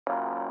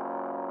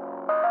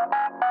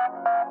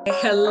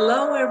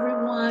Hello,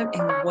 everyone,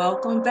 and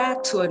welcome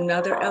back to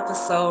another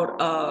episode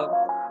of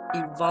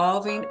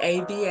Evolving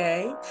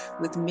ABA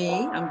with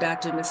me. I'm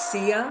Dr.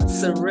 Nasiah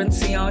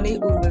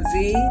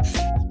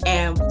Cirincione-Ulezi,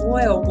 and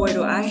boy, oh boy,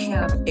 do I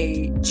have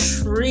a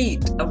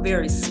treat, a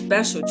very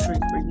special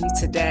treat for you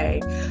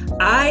today.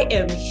 I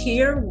am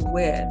here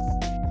with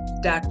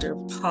Dr.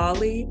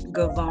 Paulie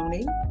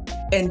Gavoni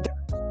and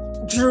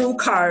Drew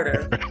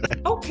Carter.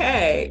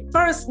 Okay.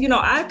 First,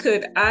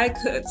 I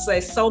could say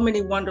so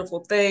many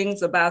wonderful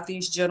things about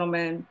these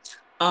gentlemen.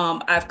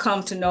 I've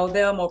come to know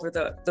them over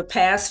the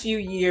past few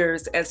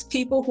years as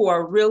people who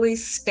are really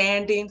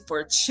standing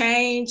for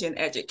change and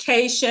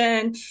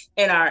education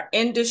in our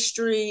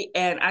industry.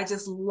 And I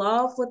just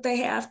love what they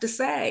have to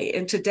say.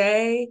 And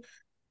today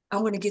I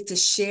want to get to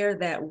share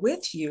that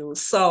with you.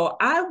 So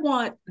I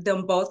want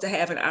them both to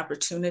have an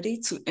opportunity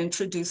to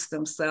introduce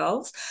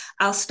themselves.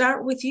 I'll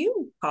start with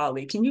you,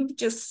 Polly. Can you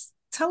just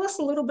tell us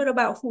a little bit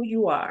about who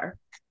you are?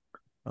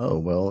 Oh,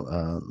 well,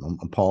 I'm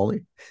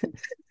Paulie.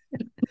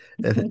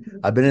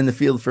 I've been in the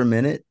field for a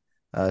minute.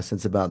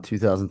 Since about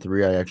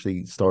 2003, I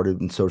actually started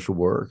in social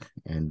work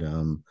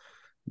and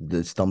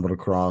stumbled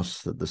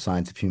across the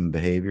science of human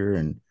behavior.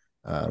 And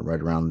right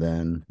around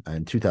then,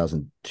 in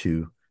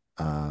 2002,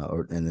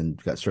 and then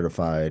got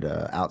certified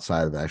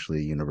outside of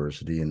actually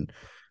university and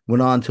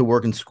went on to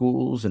work in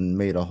schools and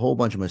made a whole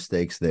bunch of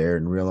mistakes there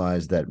and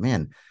realized that,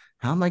 man,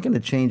 how am I going to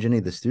change any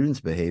of the students'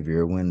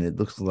 behavior when it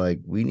looks like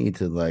we need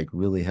to like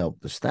really help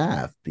the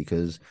staff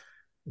because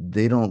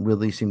they don't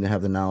really seem to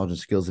have the knowledge and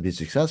skills to be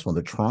successful.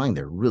 They're trying,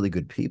 they're really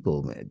good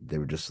people. They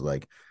were just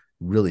like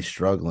really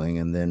struggling.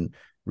 And then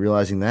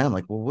realizing that, I'm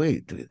like, well,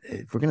 wait,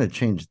 if we're going to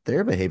change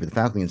their behavior, the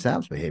faculty and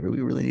staff's behavior,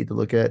 we really need to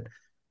look at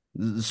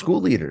the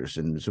school leaders.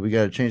 And so we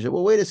got to change it.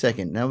 Well, wait a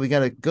second. Now we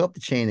got to go up the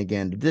chain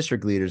again to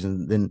district leaders.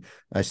 And then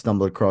I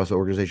stumbled across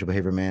organizational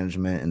behavior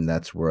management. And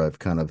that's where I've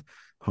kind of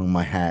hung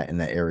my hat in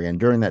that area. And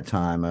during that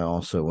time, I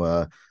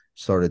also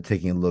started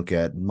taking a look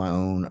at my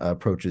own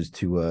approaches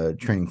to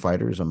training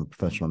fighters. I'm a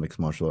professional mixed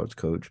martial arts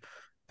coach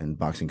and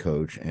boxing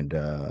coach, and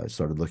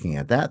started looking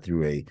at that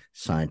through a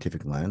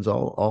scientific lens,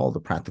 all the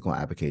practical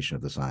application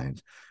of the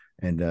science,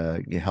 and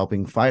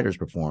helping fighters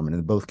perform. And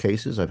in both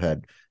cases, I've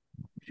had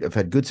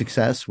good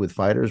success with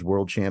fighters,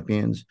 world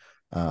champions,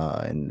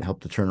 and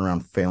helped to turn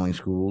around failing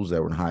schools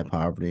that were in high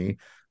poverty.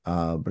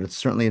 But it's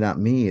certainly not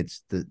me.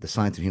 It's the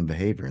science of human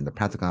behavior and the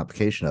practical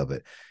application of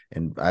it.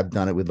 And I've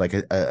done it with like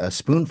a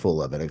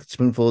spoonful of it, a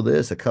spoonful of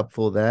this, a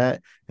cupful of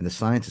that. And the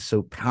science is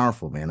so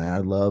powerful, man. I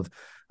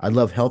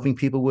love helping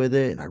people with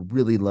it, and I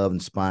really love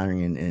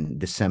inspiring and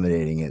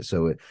disseminating it.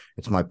 So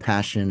it's my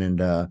passion.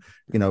 And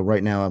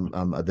right now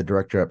I'm the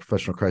director at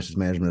Professional Crisis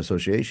Management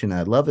Association.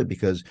 I love it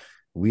because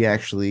we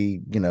actually,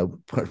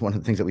 one of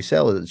the things that we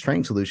sell is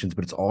training solutions,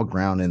 but it's all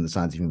grounded in the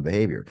science of human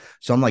behavior.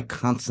 So I'm like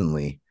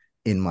constantly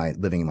in my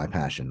living in my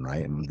passion,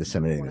 right? And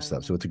disseminating this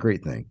stuff. Wow. So it's a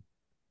great thing.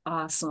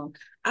 Awesome.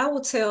 I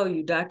will tell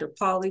you, Dr.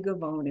 Paulie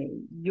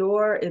Gavoni,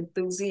 your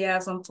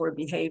enthusiasm for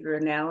behavior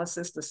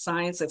analysis, the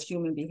science of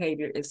human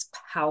behavior is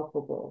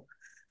palpable.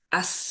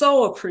 I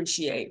so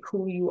appreciate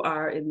who you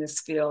are in this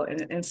field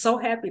and so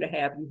happy to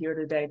have you here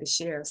today to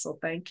share. So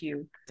thank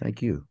you.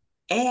 Thank you.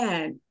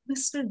 And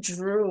Mr.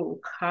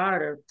 Drew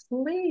Carter,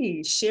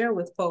 please share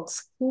with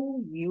folks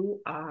who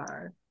you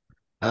are.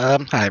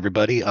 Hi,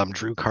 everybody. I'm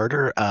Drew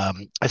Carter.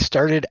 I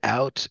started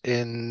out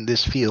in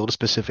this field,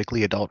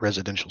 specifically adult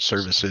residential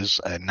services,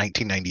 in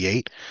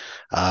 1998.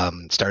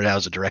 Started out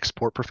as a direct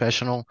support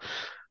professional.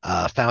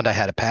 Found I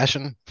had a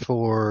passion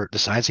for the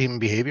science of human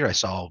behavior. I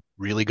saw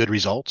really good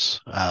results,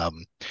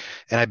 and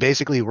I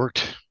basically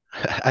worked.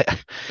 I,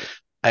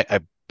 I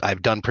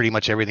I've done pretty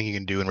much everything you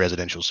can do in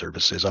residential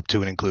services, up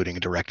to and including a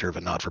director of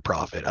a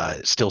not-for-profit.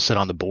 I still sit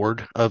on the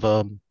board of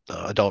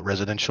adult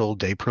residential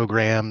day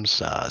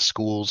programs,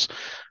 schools.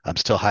 I'm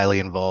still highly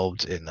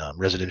involved in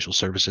residential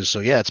services.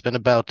 So yeah, it's been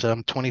about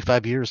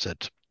 25 years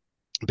that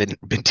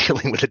been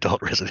dealing with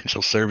adult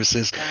residential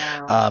services.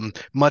 Wow.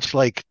 Much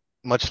like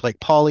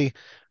Polly,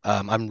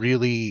 I'm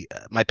really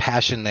my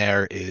passion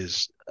there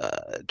is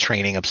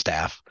training of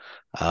staff,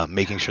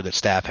 making sure that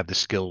staff have the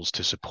skills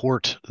to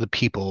support the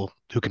people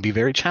who can be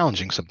very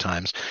challenging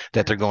sometimes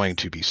that they're going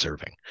to be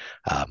serving.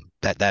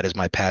 That is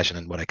my passion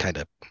and what I kind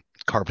of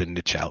carved a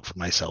niche out for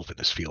myself in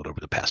this field over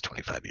the past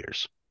 25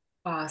 years.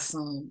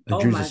 Awesome.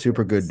 Oh Drew's a my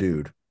super good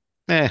goodness.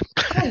 dude.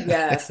 Oh,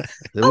 yes.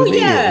 With Oh, me, he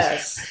is.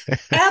 yes.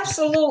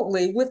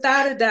 Absolutely.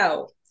 Without a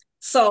doubt.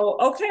 So,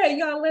 okay,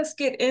 y'all, let's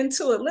get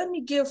into it. Let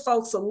me give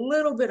folks a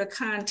little bit of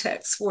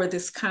context for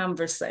this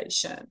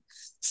conversation.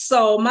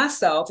 So,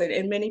 myself,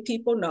 and many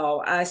people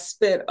know, I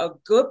spent a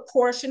good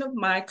portion of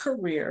my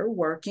career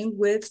working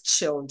with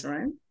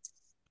children.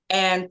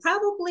 And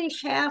probably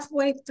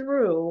halfway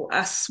through,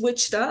 I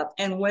switched up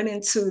and went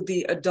into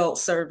the adult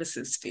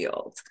services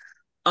field.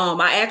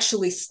 I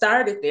actually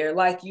started there,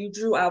 like you,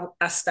 Drew.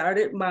 I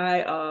started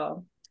my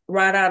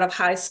right out of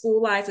high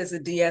school life as a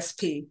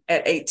DSP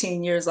at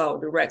 18 years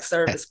old, direct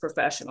service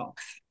professional,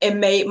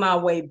 and made my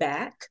way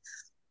back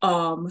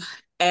um,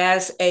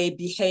 as a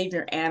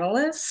behavior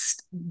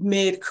analyst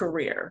mid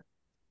career.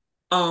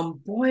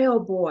 Boy, oh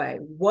boy,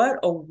 what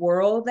a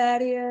world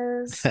that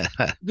is.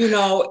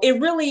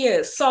 It really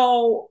is.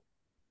 So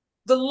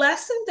the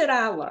lesson that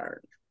I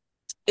learned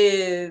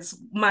is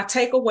my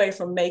takeaway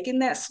from making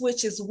that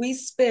switch is we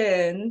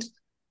spend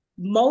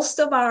most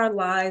of our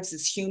lives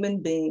as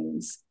human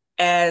beings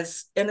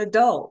as an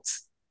adult.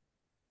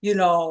 You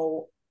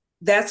know,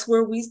 that's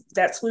where we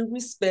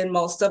spend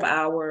most of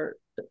our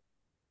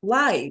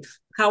life.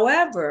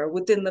 However, um,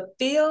 within the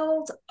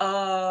field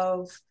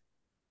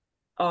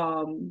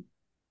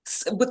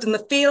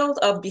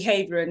of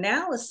behavior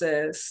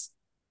analysis,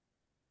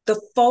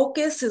 the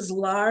focus is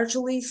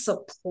largely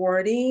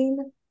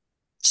supporting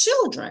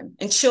children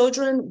and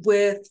children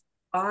with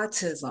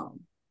autism.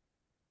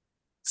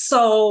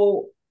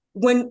 So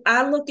when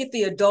I look at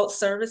the adult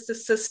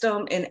services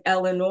system in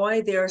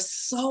Illinois, there are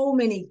so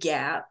many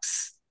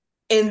gaps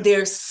and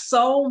there's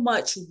so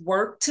much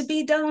work to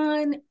be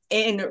done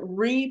in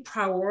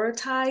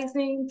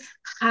reprioritizing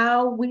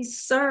how we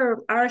serve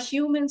our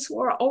humans who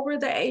are over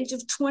the age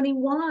of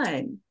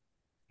 21.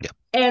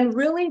 And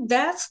really,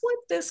 that's what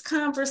this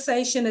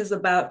conversation is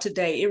about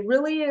today. It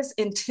really is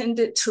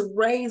intended to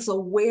raise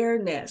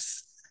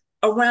awareness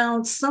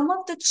around some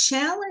of the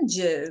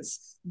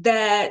challenges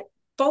that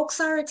folks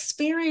are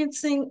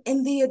experiencing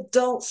in the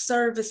adult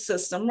service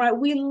system, right?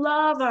 We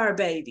love our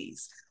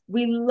babies,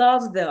 we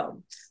love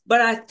them.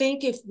 But I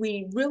think if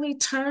we really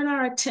turn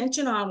our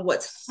attention on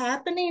what's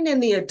happening in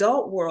the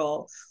adult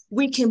world,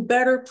 we can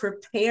better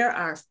prepare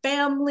our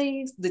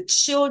families, the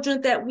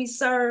children that we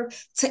serve,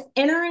 to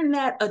enter in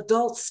that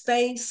adult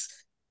space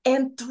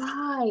and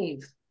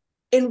thrive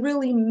and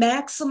really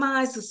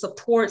maximize the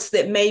supports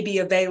that may be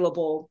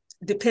available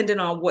depending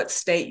on what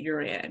state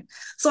you're in.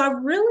 So I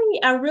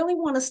really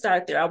want to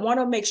start there. I want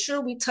to make sure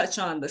we touch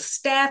on the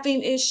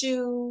staffing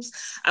issues.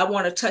 I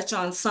want to touch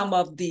on some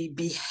of the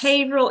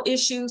behavioral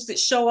issues that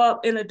show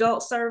up in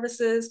adult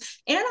services.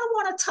 And I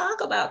want to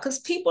talk about, because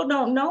people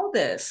don't know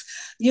this,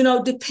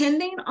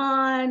 depending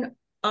on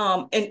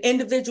an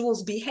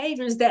individual's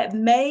behaviors, that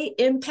may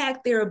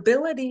impact their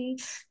ability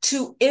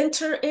to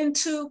enter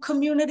into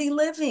community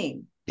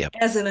living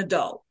as an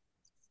adult.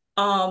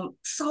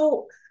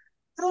 So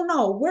I don't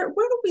know. Where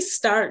do we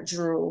start,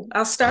 Drew?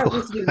 I'll start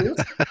with you.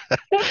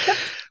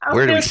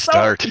 Where do we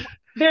start?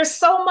 There's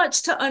so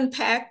much to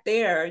unpack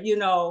there.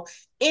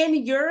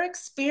 In your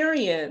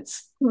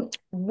experience,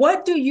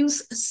 what do you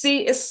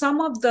see as some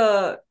of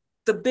the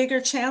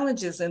bigger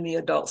challenges in the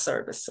adult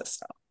service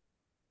system?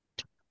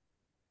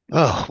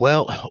 Oh,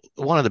 well,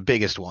 one of the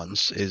biggest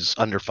ones is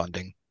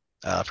underfunding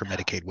for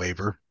Medicaid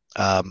waiver.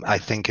 I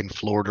think in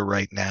Florida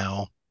right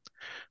now,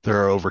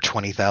 there are over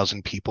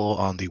 20,000 people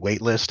on the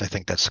wait list. I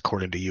think that's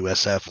according to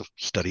USF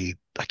study.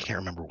 I can't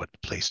remember what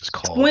the place is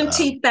called.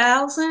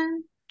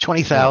 20,000?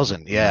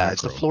 20,000. Yeah.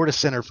 It's the Florida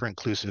Center for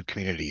Inclusive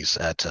Communities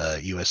at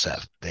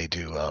USF. They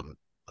do a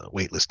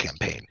waitlist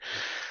campaign.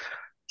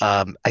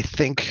 I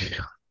think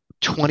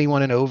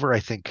 21 and over, I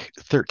think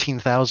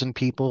 13,000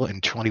 people,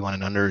 and 21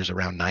 and under is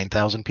around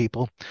 9,000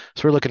 people.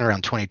 So we're looking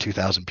around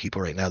 22,000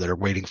 people right now that are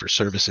waiting for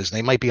services. And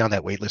they might be on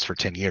that wait list for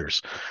 10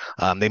 years.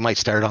 They might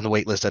start on the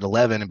wait list at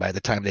 11, and by the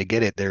time they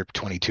get it, they're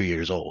 22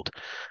 years old.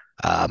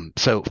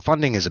 So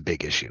funding is a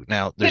big issue.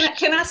 Now,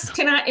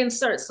 can I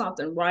insert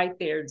something right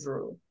there,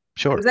 Drew?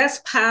 Sure. Because that's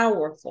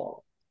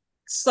powerful.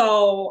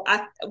 So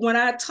when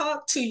I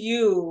talked to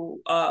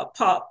you,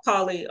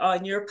 Paulie,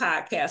 on your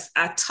podcast,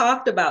 I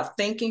talked about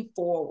thinking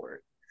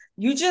forward.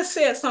 You just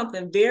said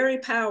something very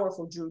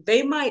powerful, Drew.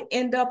 They might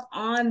end up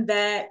on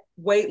that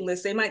wait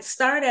list. They might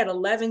start at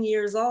 11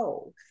 years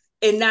old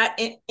and not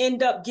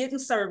end up getting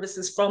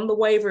services from the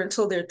waiver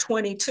until they're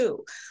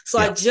 22. So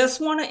I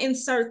just want to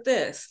insert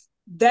this.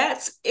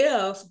 That's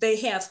if they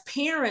have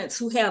parents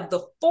who have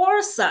the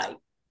foresight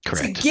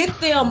to get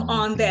them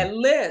on that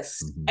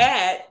list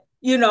at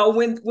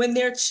when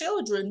they're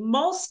children.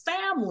 Most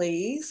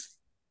families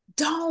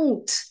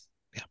don't.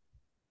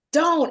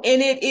 And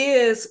it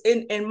is,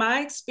 in my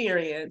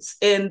experience,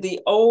 in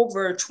the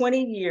over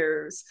 20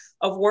 years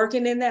of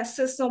working in that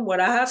system, what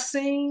I have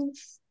seen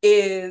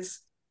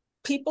is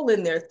people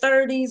in their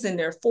 30s and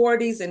their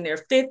 40s and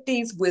their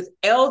 50s with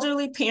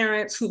elderly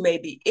parents who may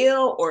be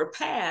ill or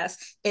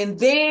pass, and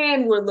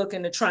then we're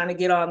looking to trying to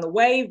get on the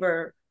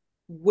waiver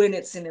when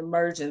it's an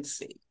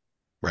emergency.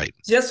 Right.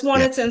 Just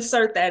wanted to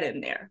insert that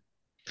in there.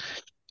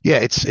 Yeah,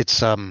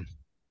 it's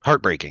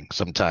heartbreaking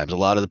sometimes. A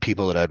lot of the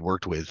people that I'd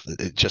worked with,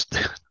 it just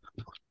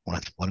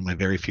one of my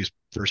very few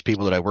first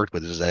people that I worked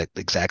with is that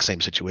exact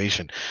same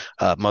situation.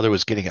 Mother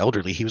was getting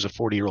elderly. He was a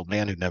 40-year-old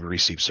man who never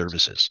received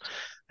services.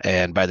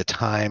 And by the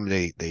time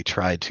they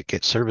tried to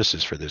get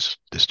services for this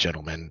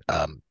gentleman,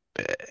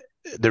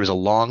 there was a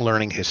long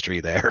learning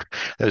history there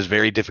that was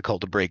very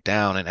difficult to break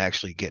down and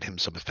actually get him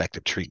some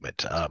effective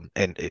treatment.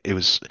 And it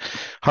was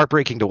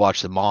heartbreaking to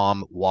watch the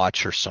mom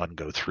watch her son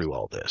go through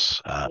all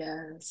this.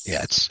 Yes.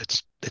 Yeah,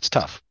 it's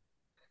tough.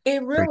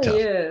 It really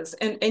is.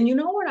 And you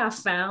know what I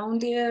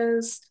found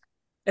is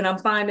And I'm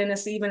finding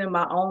this even in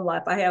my own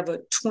life. I have a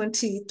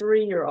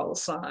 23-year-old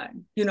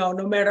son. You know,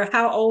 no matter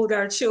how old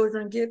our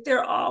children get,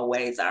 they're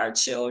always our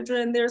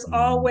children. There's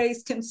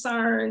always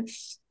concern.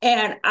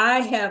 And I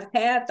have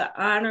had the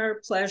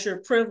honor,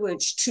 pleasure,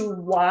 privilege to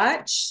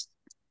watch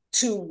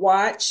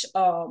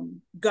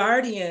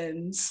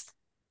guardians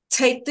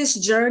take this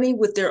journey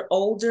with their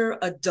older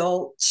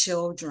adult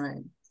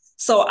children.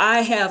 So I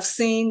have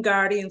seen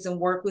guardians and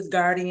work with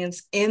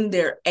guardians in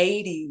their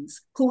 80s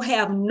who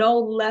have no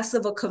less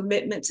of a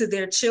commitment to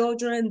their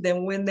children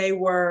than when they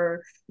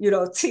were,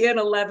 10,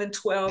 11,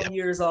 12 Yep.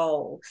 years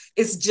old.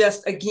 It's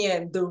just,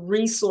 again, the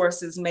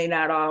resources may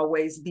not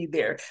always be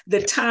there. The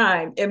Yep.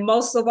 time, and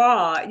most of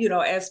all,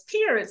 as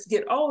parents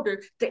get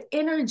older, the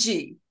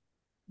energy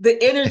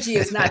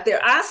is not there.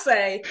 I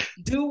say,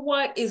 do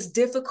what is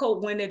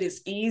difficult when it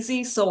is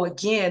easy. So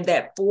again,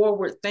 that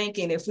forward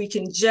thinking, if we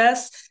can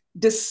just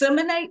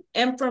disseminate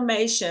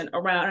information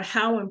around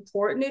how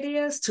important it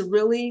is to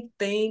really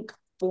think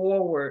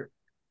forward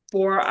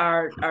for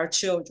our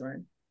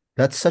children.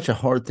 That's such a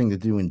hard thing to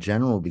do in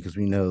general because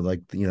we know,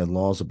 like,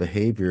 laws of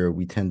behavior,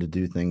 we tend to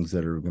do things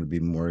that are going to be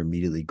more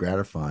immediately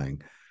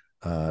gratifying.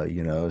 So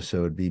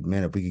it'd be,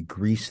 man, if we could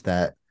grease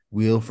that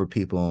wheel for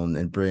people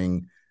and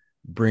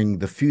bring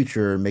the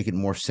future, make it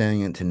more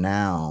salient to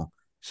now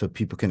so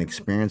people can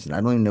experience it.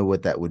 I don't even know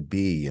what that would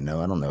be. I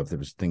don't know if there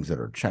was things that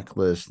are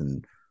checklists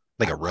and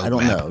Like a I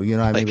don't roadmap. know,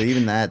 what I mean, Like, but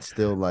even that's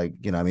still like,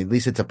 I mean, at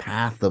least it's a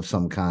path of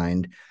some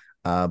kind.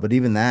 But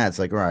even that, it's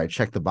like, all right,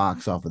 check the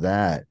box off of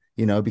that,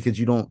 because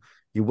you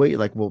wait,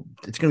 like, well,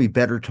 it's going to be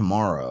better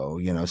tomorrow,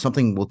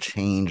 something will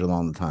change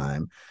along the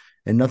time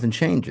and nothing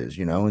changes,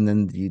 and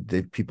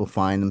then people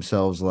find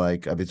themselves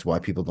like, I mean, it's why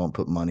people don't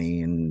put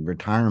money in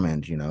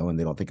retirement, and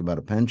they don't think about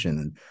a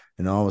pension,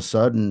 and all of a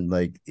sudden,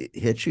 like, it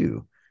hits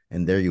you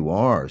and there you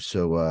are.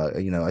 So,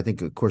 I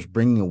think, of course,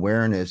 bringing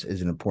awareness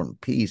is an important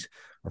piece,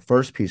 our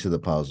first piece of the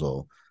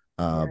puzzle.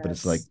 But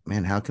it's like, Yes.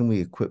 man, how can we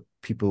equip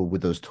people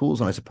with those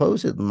tools? And I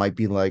suppose it might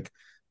be like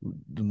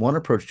one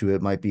approach to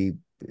it might be,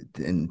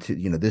 and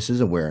this is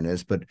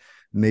awareness, but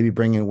maybe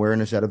bringing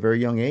awareness at a very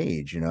young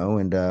age,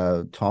 and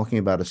talking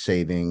about a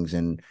savings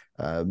and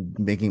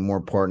making it more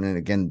important. And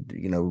again,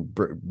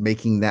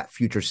 making that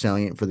future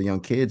salient for the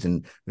young kids.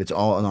 And it's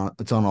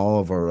on all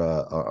of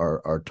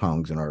our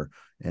tongues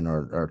and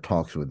our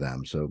talks with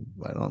them. So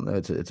I don't know.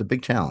 It's a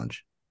big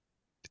challenge.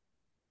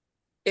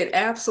 It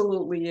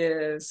absolutely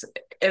is.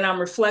 And I'm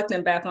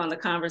reflecting back on the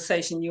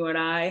conversation you and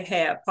I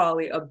had,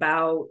 Polly,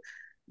 about,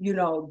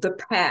 the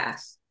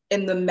path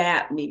and the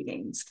map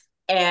meetings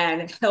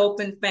and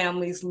helping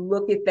families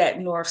look at that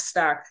North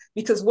Star.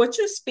 Because what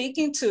you're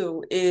speaking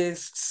to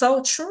is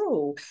so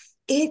true.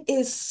 It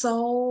is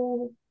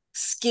so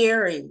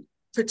scary,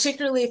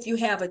 particularly if you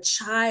have a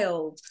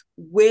child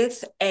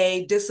with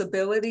a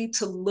disability,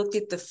 to look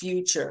at the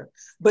future.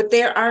 But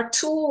there are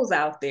tools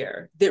out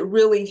there that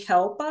really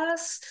help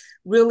us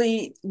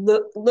really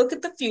look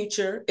at the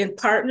future in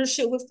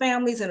partnership with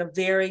families in a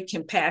very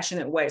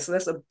compassionate way. So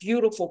that's a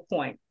beautiful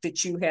point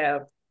that you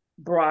have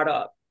brought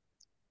up.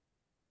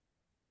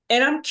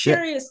 And I'm Yeah,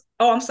 curious.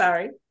 Oh, I'm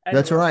sorry. I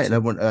that's all right.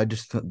 interrupted And you. I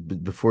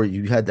just, before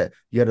you had that,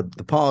 you had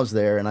the pause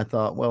there, and I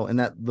thought, well, in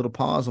that little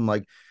pause, I'm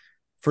like,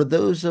 for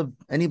those of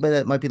anybody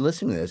that might be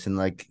listening to this, and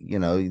like,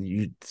 you're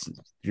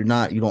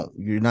not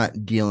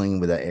dealing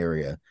with that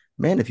area,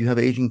 man. If you have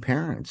aging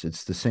parents,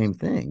 it's the same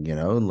thing,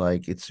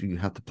 like, you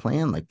have to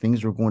plan, like,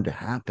 things are going to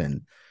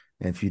happen,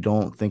 and if you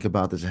don't think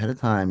about this ahead of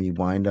time, you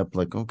wind up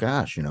like, oh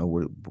gosh,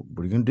 what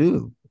are you gonna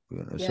do?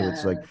 So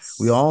it's like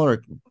we Yes. all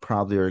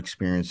probably are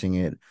experiencing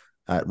it.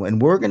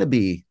 And we're going to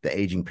be the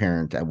aging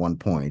parent at one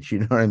point. You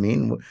know what I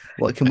mean?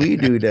 What can we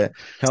do to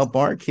help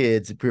our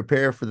kids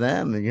prepare for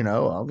them? And,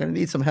 I'm going to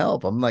need some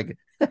help. I'm like,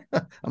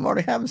 I'm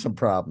already having some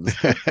problems.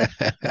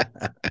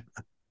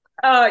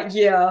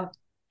 Yeah,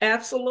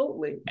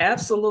 absolutely.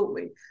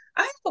 Absolutely.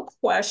 I have a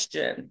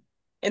question,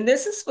 and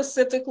this is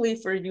specifically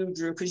for you,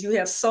 Drew, because you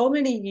have so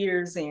many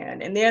years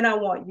in, and then I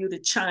want you to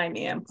chime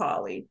in,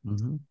 Polly.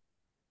 Mm-hmm.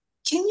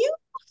 Can you,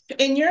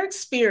 in your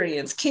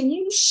experience, can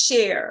you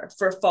share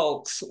for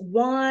folks,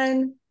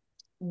 one,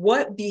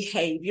 what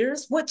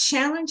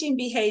challenging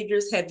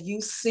behaviors have you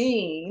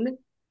seen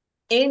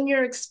in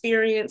your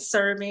experience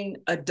serving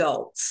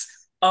adults?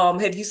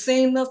 Have you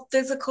seen the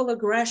physical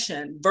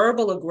aggression,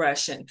 verbal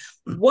aggression?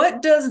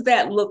 What does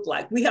that look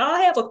like? We all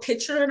have a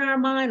picture in our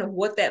mind of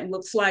what that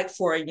looks like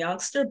for a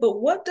youngster, but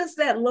what does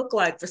that look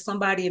like for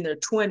somebody in their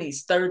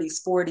 20s,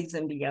 30s, 40s,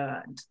 and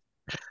beyond?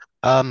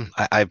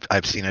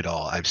 I've seen it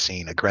all. I've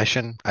seen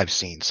aggression. I've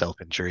seen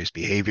self-injurious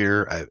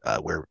behavior,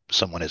 where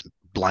someone is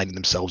blinding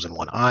themselves in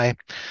one eye.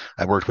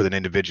 I worked with an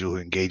individual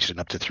who engaged in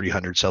up to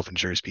 300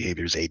 self-injurious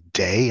behaviors a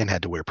day and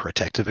had to wear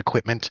protective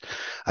equipment.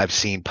 I've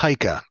seen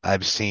pica.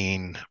 I've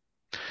seen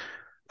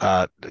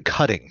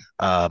cutting.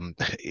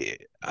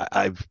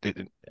 I've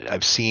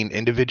I've seen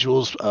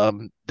individuals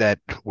that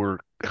were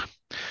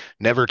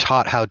never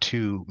taught how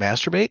to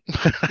masturbate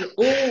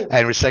Oh,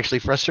 and were sexually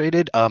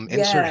frustrated,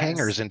 insert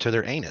hangers yes, into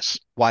their anus,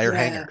 wire yeah,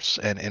 hangers,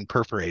 and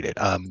perforate it.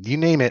 You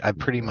name it, I've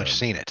pretty much God.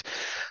 seen it.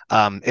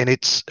 And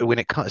it's when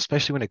it comes,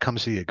 especially when it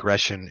comes to the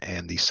aggression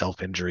and the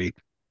self-injury,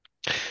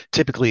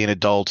 typically an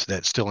adult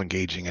that's still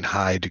engaging in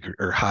high degree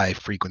or high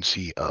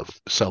frequency of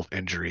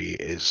self-injury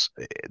is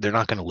they're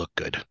not going to look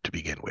good to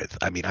begin with.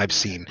 I mean, I've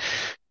seen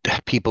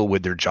yes, people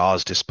with their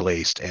jaws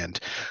displaced and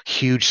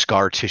huge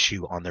scar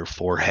tissue on their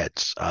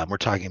foreheads. We're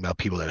talking about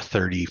people that are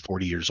 30,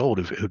 40 years old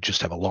who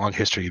just have a long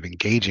history of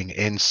engaging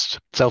in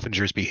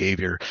self-injurious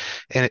behavior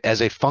and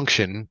as a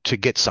function to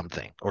get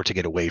something or to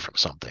get away from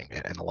something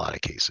in a lot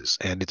of cases.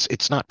 And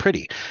it's not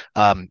pretty.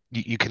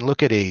 You can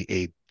look at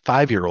a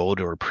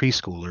 5-year-old or a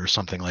preschooler or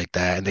something like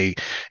that, and they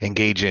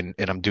engage in,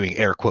 and I'm doing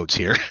air quotes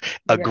here, yes,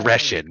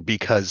 aggression,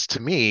 because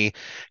to me,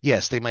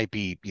 yes, they might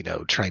be,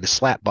 trying to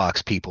slap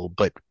box people,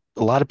 but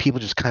a lot of people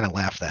just kind of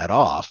laugh that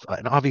off.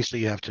 And obviously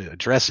you have to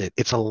address it.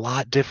 It's a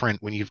lot different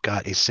when you've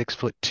got a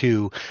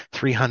 6'2",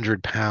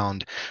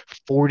 300-pound,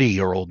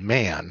 40-year-old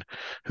man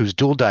who's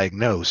dual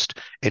diagnosed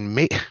and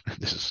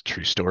this is a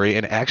true story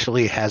and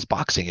actually has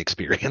boxing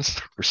experience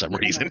for some yeah.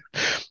 reason.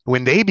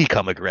 When they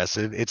become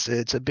aggressive,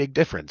 it's a big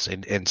difference.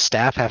 And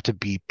staff have to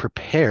be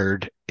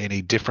prepared in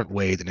a different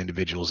way than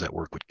individuals that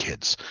work with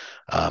kids.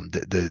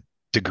 The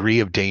degree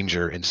of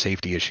danger and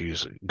safety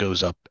issues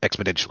goes up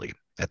exponentially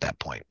at that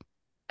point.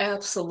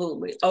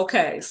 Absolutely.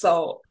 Okay,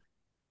 so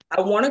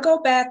I want to go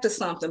back to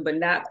something, but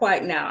not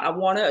quite now. I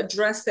want to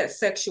address that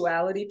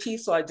sexuality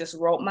piece. So I just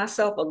wrote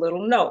myself a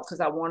little note because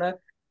I want to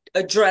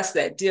address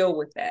that, deal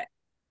with that.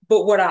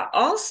 But what I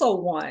also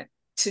want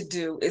to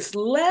do is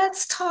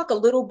let's talk a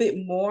little bit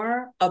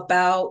more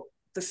about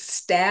the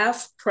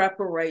staff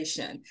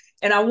preparation.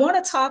 And I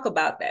want to talk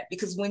about that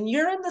because when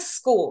you're in the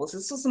schools,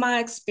 this was my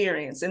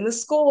experience in the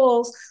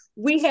schools,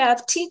 we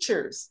have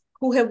teachers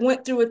who have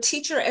went through a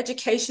teacher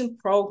education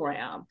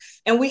program,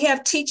 and we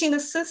have teaching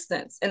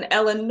assistants. In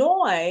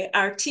Illinois,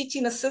 our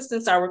teaching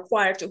assistants are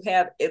required to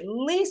have at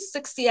least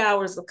 60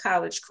 hours of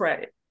college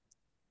credit.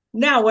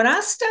 Now, when I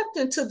stepped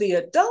into the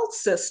adult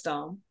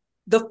system,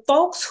 the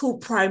folks who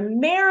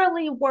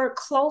primarily work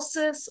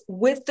closest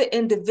with the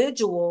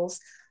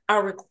individuals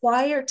are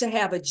required to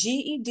have a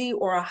GED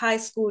or a high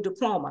school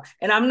diploma.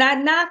 And I'm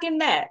not knocking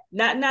that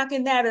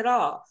at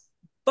all.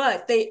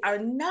 But they are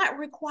not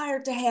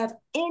required to have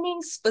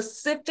any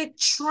specific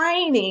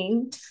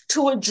training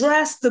to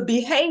address the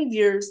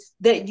behaviors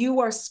that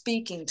you are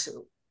speaking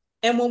to.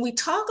 And when we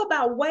talk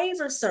about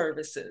waiver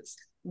services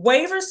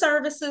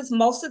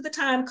most of the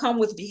time come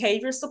with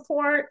behavior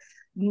support,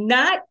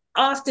 not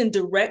often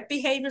direct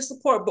behavior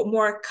support, but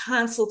more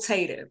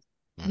consultative,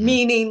 Mm-hmm.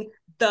 meaning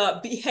the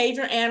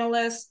behavior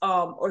analyst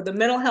or the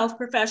mental health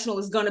professional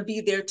is going to be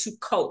there to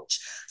coach.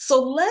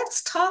 So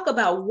let's talk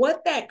about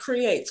what that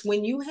creates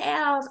when you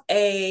have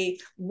a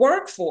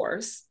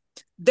workforce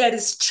that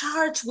is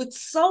charged with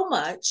so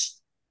much.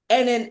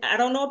 And in, I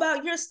don't know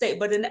about your state,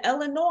 but in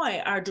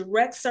Illinois, our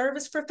direct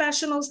service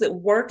professionals that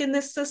work in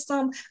this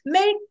system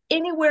make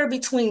anywhere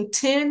between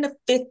 $10 to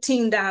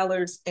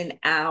 $15 an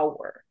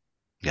hour.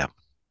 Yeah.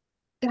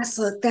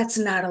 That's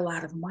not a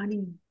lot of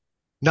money.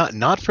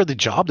 Not for the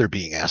job they're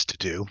being asked to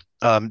do.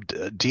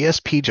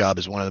 DSP job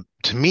is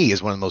to me,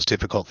 is one of the most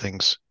difficult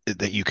things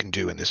that you can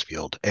do in this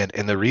field. And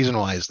the reason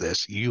why is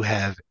this: you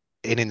have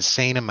an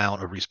insane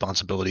amount of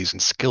responsibilities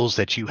and skills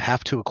that you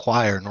have to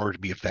acquire in order to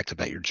be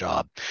effective at your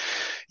job.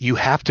 you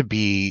have to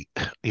be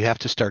you have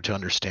to start to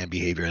understand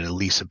behavior at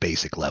least a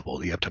basic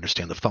level. You have to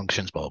understand the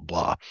functions, blah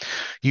blah blah.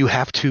 You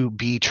have to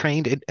be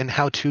trained in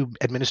how to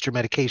administer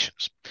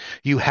medications.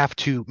 You have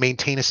to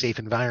maintain a safe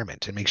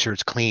environment and make sure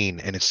it's clean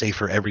and it's safe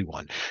for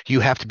everyone.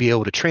 You have to be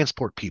able to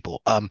transport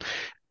people.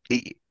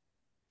 It,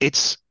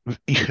 it's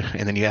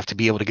and then you have to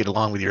be able to get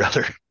along with your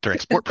other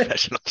direct support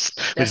professionals,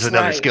 which is That's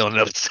another right. skill in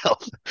and of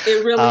itself.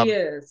 It really Um,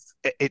 is.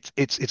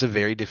 it's a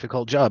very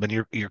difficult job, and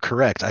you're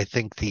correct. I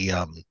think the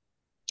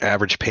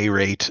average pay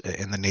rate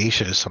in the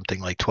nation is something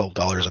like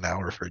 $12 an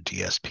hour for a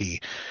DSP.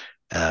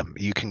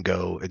 You can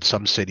go in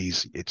some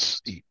cities,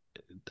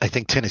 I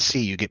think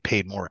Tennessee, you get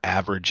paid more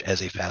average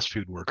as a fast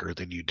food worker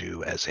than you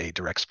do as a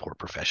direct support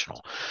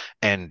professional.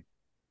 And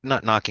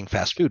not knocking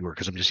fast food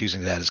workers, I'm just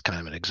using that as kind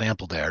of an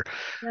example there.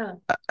 Yeah.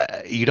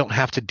 You don't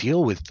have to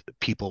deal with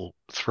people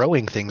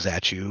throwing things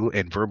at you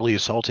and verbally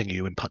assaulting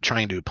you and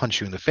trying to punch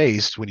you in the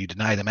face when you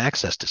deny them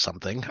access to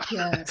something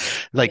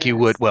Yes. like you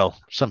would. Yes. Well,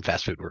 some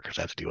fast food workers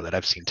have to deal with that.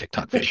 I've seen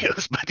TikTok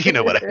videos, but you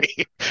know what I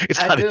mean. It's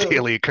I not a do.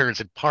 daily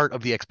occurrence and part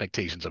of the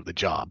expectations of the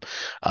job.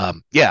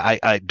 Yeah,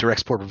 I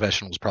direct support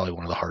professional is probably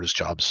one of the hardest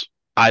jobs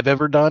I've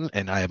ever done,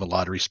 and I have a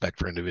lot of respect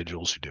for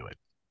individuals who do it.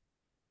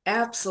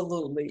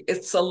 Absolutely.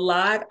 It's a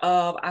lot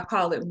of, I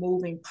call it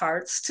moving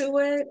parts to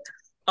it.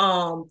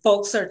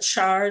 Folks are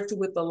charged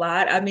with a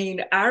lot. I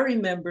mean, I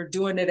remember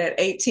doing it at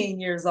 18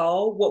 years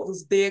old. What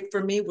was big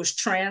for me was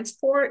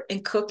transport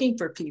and cooking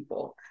for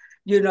people.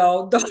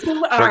 Those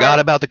Forgot are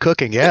about the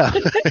cooking. Yeah.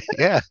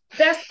 Yeah.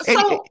 that's And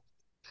so.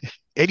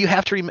 and you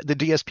have to the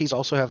DSPs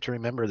also have to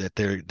remember that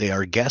they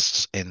are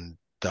guests in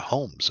the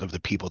homes of the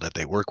people that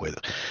they work with.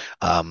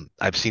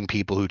 I've seen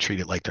people who treat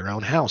it like their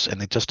own house,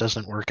 and it just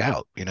doesn't work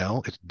out.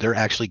 They're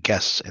actually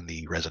guests in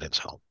the resident's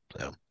home.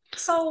 So.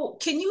 So,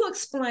 can you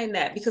explain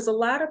that? Because a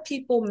lot of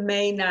people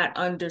may not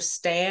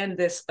understand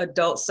this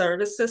adult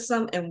service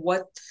system and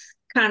what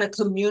kind of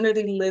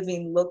community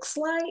living looks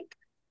like.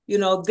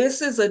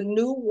 This is a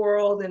new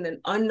world and an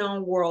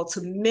unknown world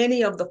to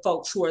many of the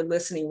folks who are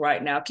listening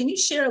right now. Can you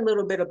share a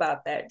little bit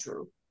about that,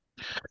 Drew?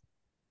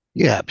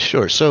 Yeah,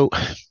 sure. So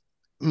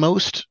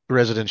most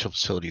residential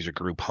facilities or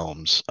group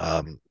homes,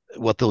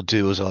 what they'll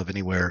do is they'll have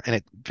anywhere, and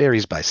it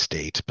varies by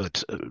state,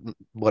 but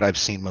what I've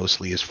seen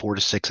mostly is 4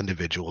 to 6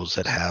 individuals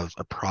that have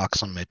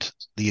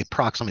the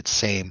approximate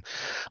same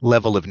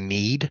level of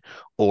need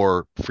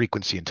or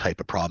frequency and type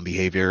of problem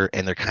behavior,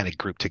 and they're kind of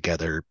grouped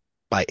together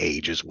by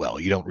age as well.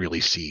 You don't really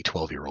see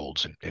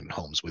 12-year-olds in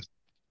homes with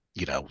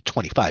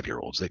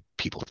 25-year-olds. That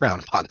people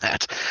frown upon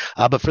that,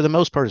 but for the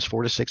most part, it's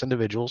 4 to 6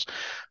 individuals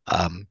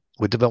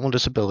with developmental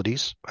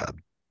disabilities,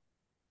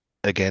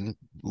 again,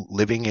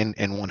 living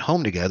in one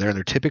home together, and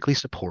they're typically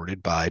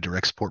supported by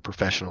direct support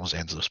professionals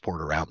and the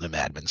support around them,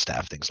 admin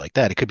staff, things like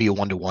that. It could be a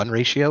 1-to-1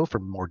 ratio for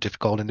more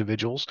difficult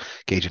individuals,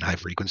 gauging high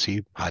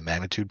frequency, high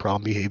magnitude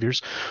problem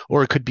behaviors,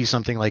 or it could be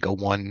something like a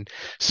one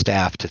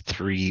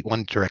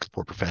direct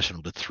support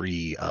professional to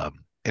 3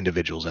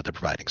 individuals that they're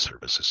providing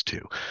services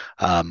to.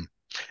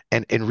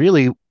 And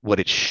really what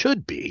it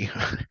should be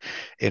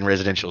in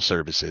residential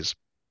services,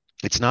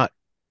 it's not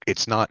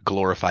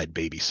glorified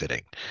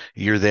babysitting.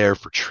 You're there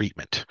for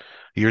treatment.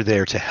 You're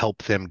there to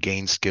help them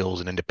gain skills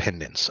and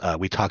independence.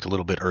 We talked a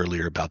little bit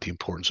earlier about the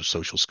importance of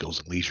social skills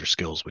and leisure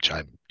skills, which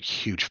I'm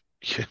huge,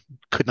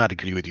 could not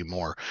agree with you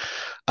more.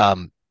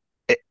 Um,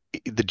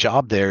 the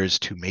job there is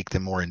to make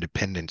them more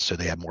independent so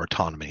they have more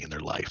autonomy in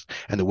their life.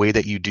 And the way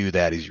that you do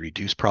that is you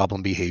reduce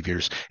problem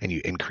behaviors and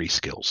you increase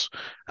skills.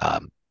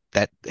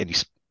 That and you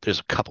There's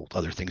a couple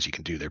other things you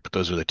can do there, but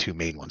those are the 2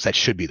 main ones. That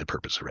should be the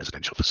purpose of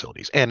residential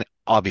facilities, and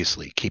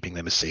obviously keeping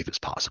them as safe as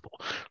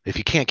possible. If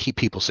you can't keep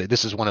people safe,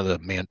 this is one of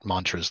the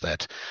mantras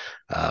that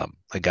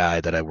a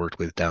guy that I worked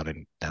with down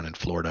in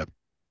Florida.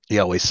 He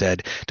always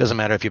said, "It doesn't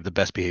matter if you have the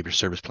best behavior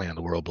service plan in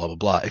the world, blah blah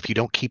blah. If you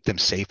don't keep them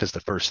safe as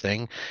the first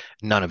thing,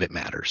 none of it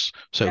matters."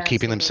 So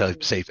keeping them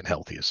Absolutely. safe and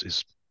healthy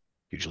is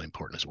hugely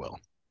important as well.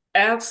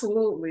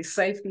 Absolutely.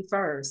 Safety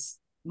first.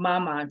 My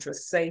mantra,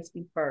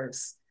 safety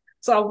first.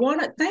 So I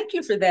want to thank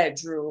you for that,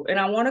 Drew. And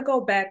I want to go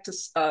back to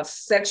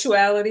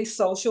sexuality,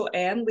 social,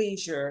 and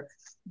leisure.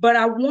 But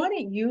I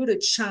wanted you to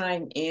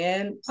chime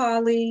in,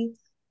 Polly,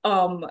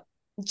 um,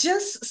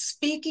 just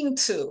speaking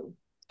to,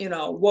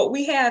 what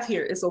we have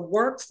here is a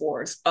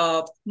workforce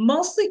of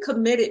mostly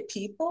committed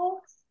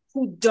people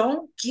who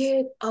don't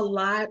get a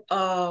lot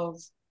of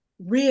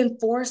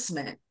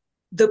reinforcement.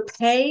 The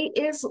pay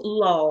is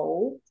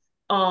low.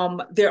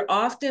 They're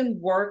often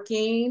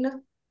working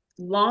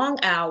long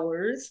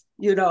hours,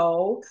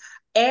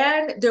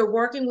 and they're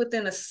working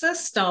within a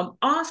system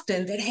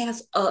often that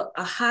has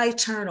a high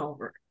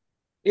turnover,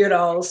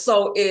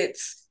 So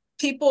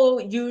people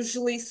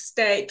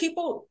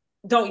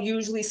don't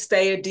usually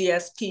stay a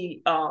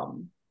DSP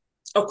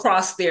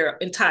across their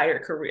entire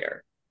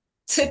career.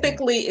 Mhm.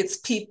 Typically, it's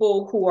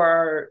people who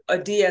are a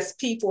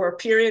DSP for a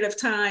period of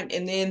time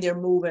and then they're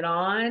moving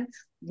on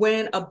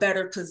when a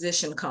better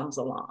position comes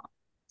along.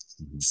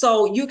 Mhm.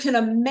 So you can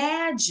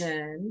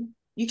imagine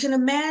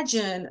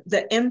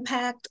the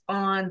impact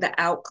on the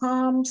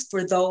outcomes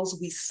for those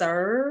we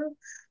serve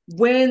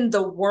when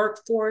the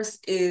workforce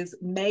is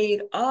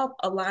made up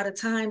a lot of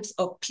times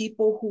of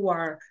people who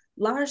are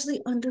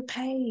largely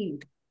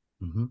underpaid.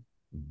 Mhm.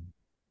 Mhm.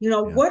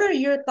 Yeah. What are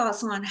your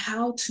thoughts on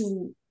how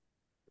to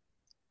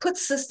put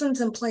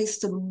systems in place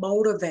to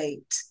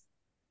motivate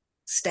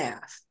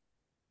staff?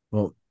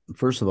 Well,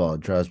 first of all,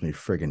 it drives me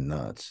friggin'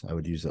 nuts. I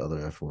would use the other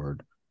F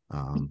word,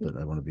 but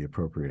I want to be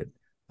appropriate.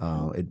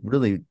 It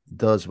really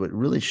does what it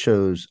really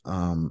shows.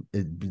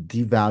 It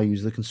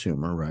devalues the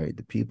consumer, right?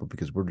 The people,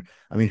 because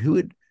I mean, who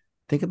would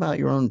think about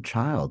your own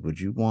child? Would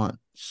you want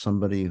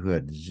somebody who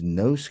had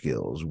no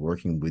skills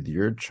working with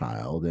your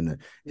child No.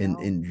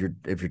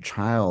 if your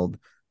child,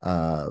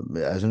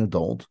 as an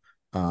adult,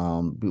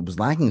 was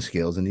lacking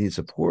skills and needed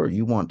support,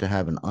 you want to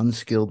have an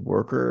unskilled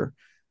worker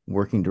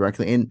working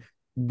directly. And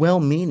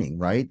well-meaning,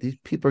 right? These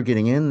people are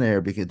getting in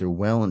there because they're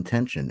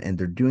well-intentioned and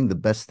they're doing the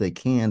best they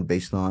can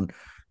based on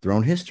their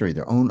own history,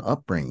 their own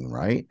upbringing,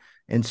 right?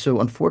 And so,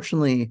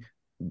 unfortunately,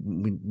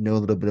 we know a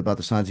little bit about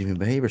the signs of human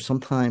behavior.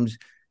 Sometimes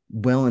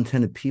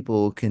well-intended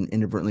people can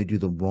inadvertently do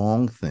the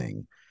wrong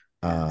thing.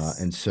 Yes.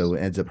 And so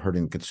it ends up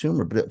hurting the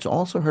consumer, but it's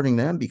also hurting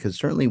them because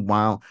certainly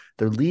while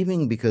they're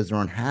leaving because they're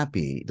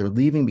unhappy, they're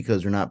leaving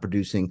because they're not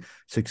producing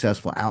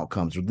successful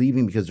outcomes, they're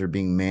leaving because they're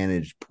being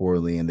managed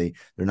poorly and they're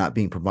not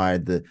being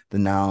provided the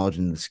knowledge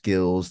and the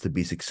skills to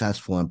be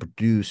successful and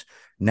produce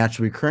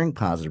naturally recurring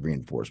positive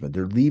reinforcement.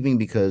 They're leaving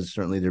because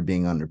certainly they're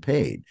being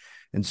underpaid.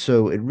 And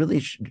so it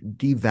really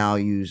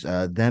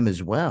devalues them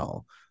as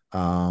well.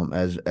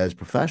 as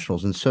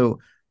professionals. And so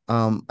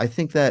I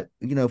think that,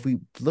 if we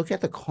look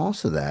at the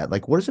cost of that,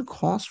 like what does it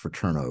cost for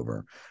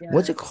turnover?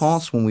 What's it Yes.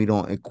 cost when we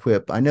don't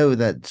equip? I know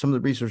that some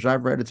of the research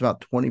I've read, it's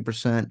about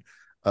 20%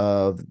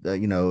 of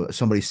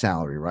somebody's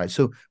salary, right?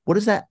 So what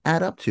does that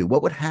add up to?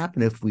 What would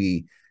happen if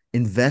we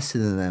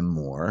invested in them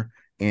more?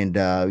 And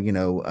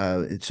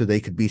so they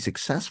could be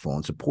successful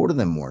and supported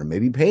them more, and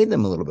maybe paid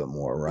them a little bit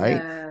more,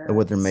 right? Of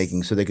what they're making,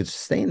 Yes. so they could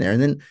sustain there.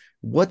 And then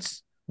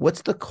what's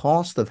the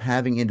cost of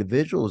having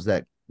individuals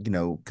that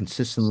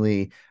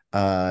consistently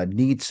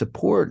need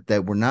support,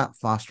 that we're not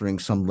fostering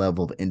some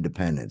level of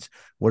independence?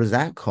 What does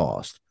that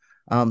cost?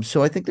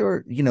 So I think there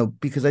are,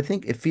 because I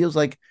think it feels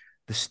like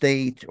the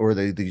state or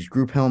these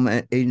group home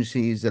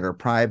agencies that are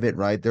private,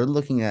 right? They're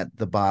looking at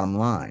the bottom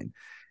line.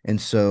 And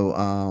so,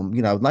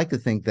 I would like to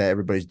think that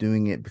everybody's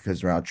doing it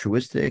because they're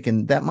altruistic,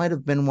 and that might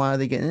have been why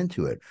they get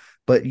into it.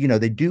 But,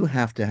 they do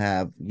have to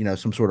have,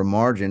 some sort of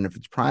margin if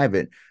it's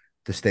private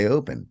to stay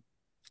open.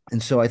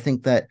 And so I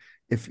think that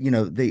if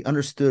they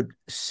understood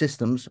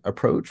systems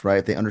approach, right?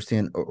 If they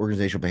understand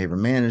organizational behavior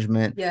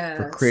management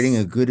for creating a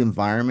Yes. good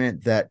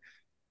environment that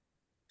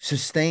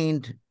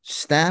sustained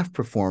staff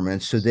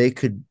performance, so they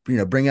could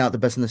bring out the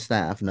best in the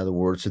staff, in other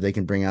words, so they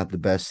can bring out the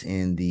best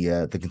in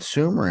the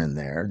consumer in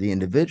there, the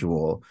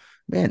individual.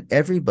 Man,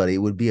 everybody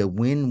would be a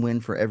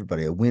win-win for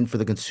everybody. A win for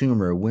the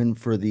consumer, a win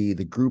for the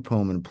group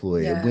home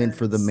employee, a win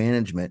for the Yes.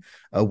 management,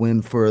 a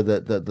win for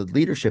the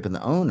leadership and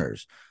the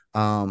owners.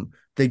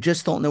 They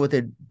just don't know what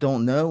they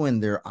don't know,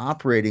 and they're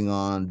operating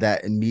on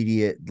that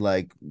immediate,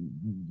 like,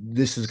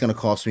 this is going to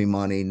cost me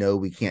money, no,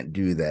 we can't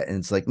do that. And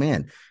it's like,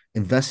 man,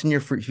 invest in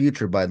your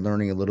future by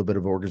learning a little bit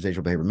of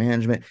organizational behavior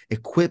management.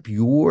 Equip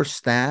your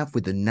staff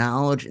with the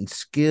knowledge and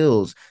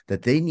skills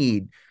that they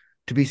need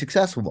to be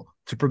successful,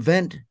 to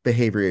prevent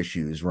behavior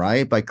issues,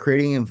 right? By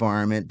creating an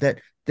environment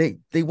that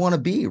they want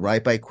to be,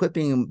 right? By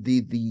equipping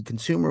the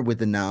consumer with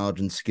the knowledge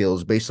and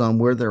skills based on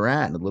where they're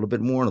at, and a little bit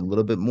more and a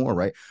little bit more,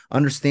 right?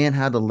 Understand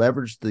how to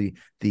leverage the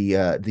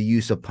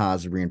use of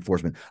positive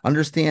reinforcement.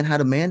 Understand how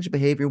to manage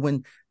behavior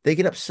when they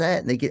get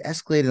upset and they get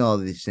escalated and all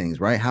of these things,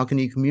 right? How can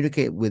you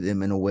communicate with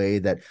them in a way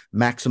that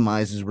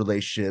maximizes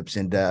relationships,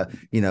 and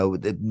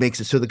it makes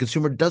it so the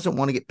consumer doesn't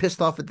want to get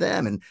pissed off at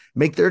them and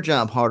make their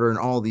job harder, and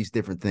all these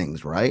different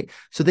things, right?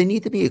 So they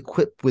need to be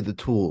equipped with the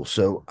tools.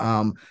 So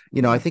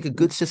I think a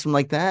good system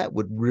like that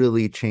would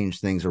really change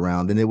things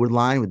around, and it would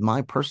align with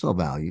my personal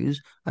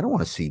values. I don't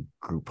want to see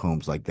group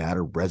homes like that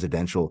or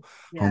residential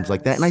homes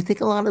like that. And I Yes.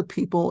 think a lot of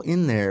people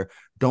in there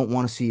don't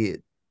want to see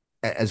it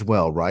as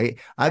well, right?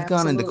 I've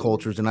gone into Absolutely.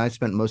 cultures, and I've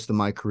spent most of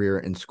my career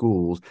in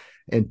schools,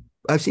 and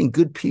I've seen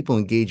good people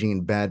engaging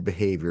in bad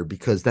behavior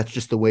because that's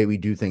just the way we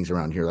do things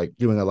around here, like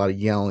doing a lot of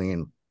yelling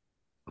and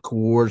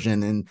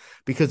coercion, and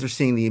because they're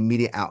seeing the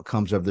immediate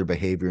outcomes of their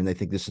behavior, and they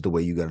think this is the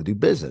way you got to do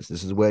business,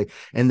 this is the way.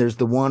 And there's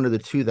the one or the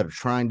two that are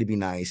trying to be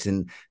nice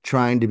and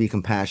trying to be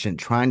compassionate,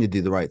 trying to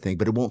do the right thing,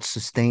 but it won't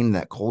sustain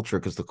that culture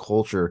because the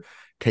culture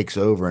takes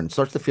over and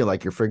starts to feel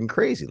like you're freaking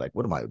crazy. Like,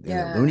 what am I in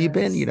a loony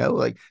bin? Yes.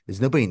 Like,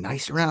 is nobody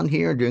nice around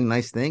here doing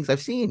nice things?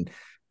 I've seen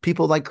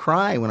people like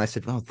cry when I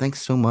said, "Oh,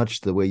 thanks so much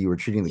the way you were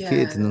treating the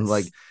kids," and then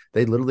like Yes.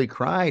 they literally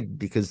cried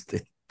because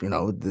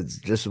it's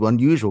just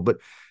unusual. But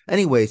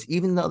anyways,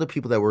 even the other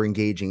people that were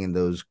engaging in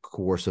those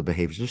coercive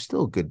behaviors, they're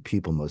still good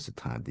people most of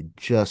the time. They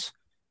just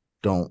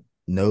don't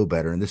know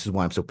better. And this is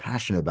why I'm so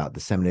passionate about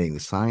disseminating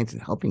the science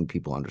and helping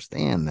people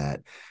understand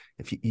that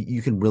if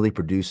you can really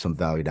produce some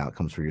valued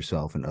outcomes for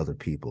yourself and other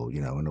people,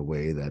 in a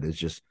way that is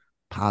just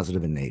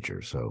positive in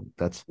nature. So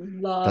that's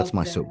Love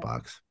my that.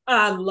 soapbox.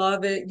 I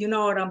love it. You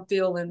know what? I'm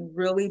feeling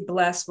really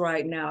blessed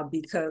right now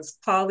because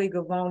Paulie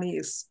Gavoni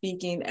is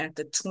speaking at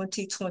the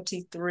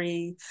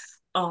 2023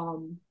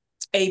 um,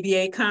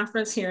 ABA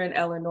conference here in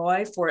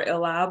Illinois for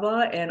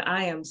ILABA. And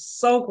I am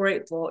so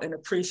grateful and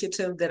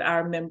appreciative that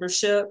our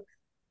membership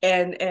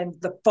and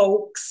the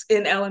folks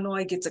in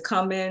Illinois get to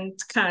come in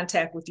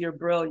contact with your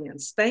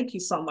brilliance. Thank you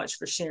so much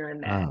for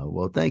sharing that.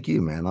 Well, thank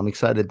you, man. I'm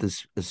excited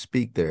to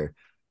speak there.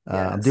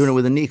 I'm doing it Yes.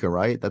 with Anika,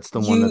 right? That's the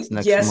one that's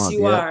next Yes, month.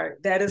 you Yep. are.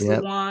 That is the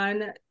Yep.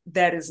 one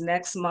that is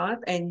next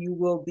month, and you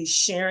will be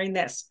sharing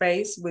that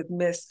space with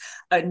Miss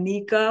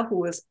Anika,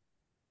 who is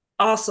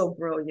also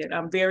brilliant.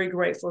 I'm very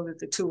grateful that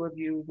the two of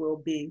you will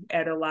be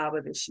at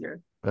Alaba this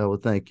year. Well,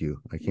 thank you.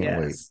 I can't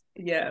wait. Yes,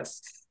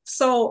 yes.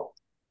 So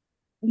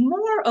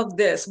more of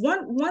this.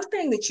 One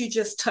thing that you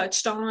just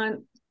touched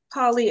on,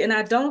 Polly, and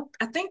I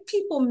think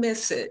people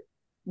miss it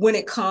when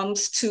it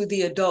comes to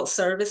the adult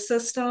service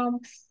system,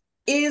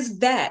 is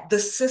that the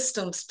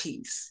systems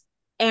piece.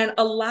 And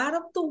a lot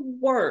of the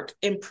work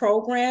in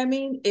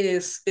programming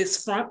is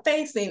front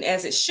facing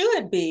as it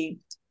should be,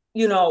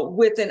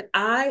 with an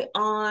eye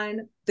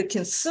on the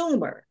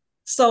consumer.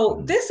 So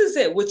Mhm. this is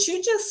it. What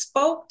you just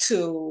spoke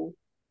to,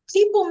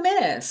 people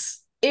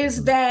miss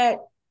is Mhm. that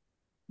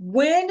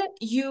when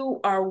you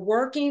are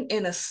working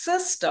in a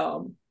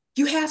system,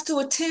 you have to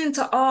attend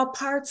to all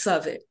parts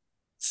of it.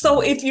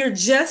 So Mhm. if you're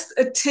just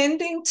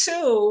attending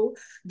to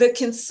the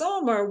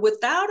consumer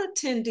without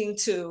attending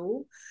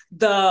to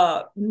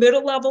the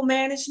middle level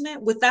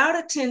management without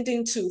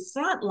attending to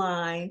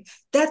frontline,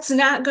 that's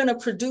not going to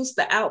produce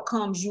the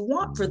outcomes you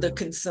want for the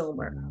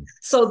consumer.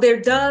 So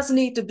there does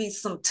need to be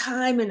some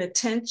time and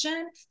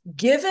attention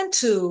given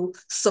to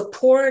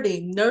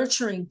supporting,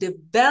 nurturing,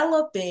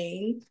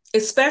 developing,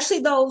 especially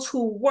those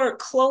who work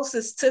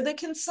closest to the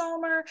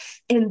consumer,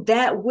 and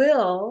that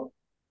will,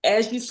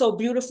 as you so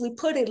beautifully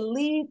put it,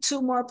 lead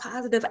to more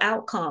positive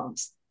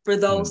outcomes for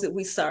those that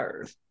we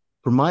serve.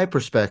 From my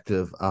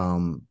perspective,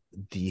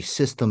 the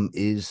system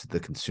is the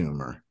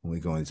consumer when we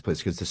go in this place,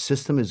 because the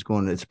system is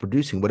it's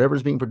producing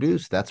whatever's being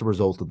produced. That's a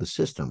result of the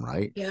system,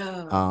 right?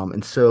 Yeah.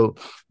 And so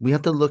we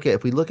have to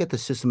if we look at the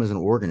system as an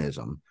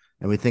organism,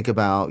 and we think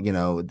about,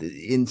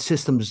 in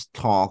systems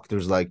talk,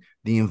 there's like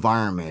the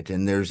environment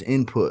and there's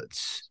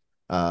inputs.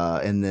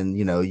 And then,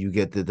 you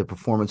get the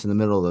performance in the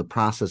middle of the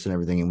process and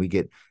everything, and we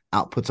get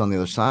outputs on the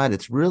other side.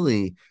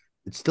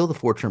 It's still the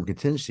four-term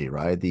contingency,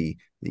 right? The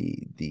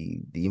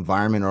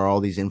environment are all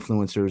these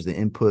influencers, the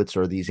inputs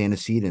are these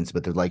antecedents,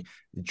 but they're like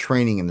the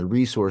training and the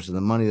resources, the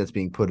money that's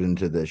being put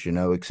into this,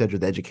 et cetera,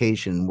 the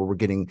education, where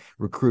we're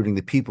recruiting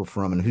the people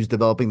from, and who's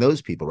developing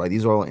those people, right?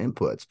 These are all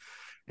inputs.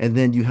 And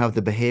then you have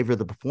the behavior of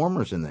the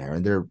performers in there,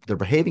 and they're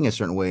behaving a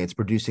certain way. It's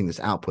producing this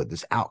output,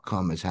 this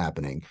outcome is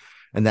happening.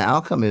 And the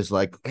outcome is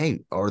like,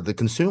 hey, are the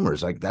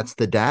consumers, like, that's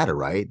the data,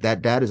 right?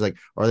 That data is like,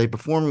 are they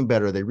performing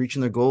better? Are they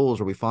reaching their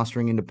goals? Are we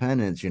fostering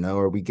independence?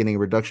 Are we getting a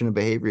reduction in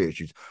behavior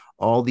issues?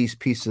 All these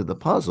pieces of the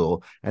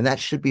puzzle, and that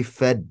should be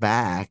fed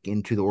back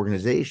into the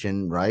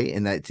organization, right?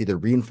 And that's either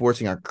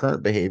reinforcing our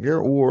current behavior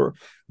or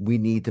we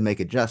need to make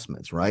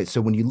adjustments, right? So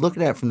when you look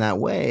at it from that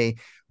way,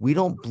 you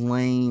don't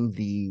blame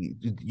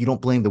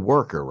the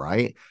worker,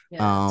 right?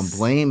 Yes.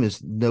 Blame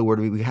is nowhere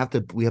to be. We have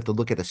to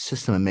look at a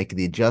system and make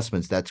the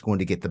adjustments that's going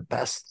to get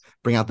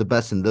bring out the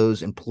best in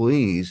those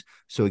employees.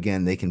 So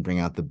again, they can bring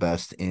out the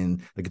best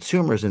in the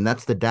consumers. And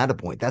that's the data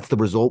point. That's the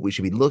result we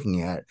should be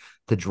looking at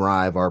to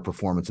drive our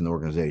performance in the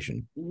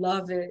organization.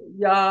 Love it.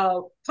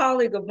 Y'all,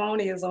 Paulie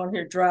Gavoni is on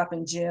here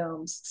dropping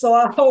gems. So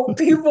I hope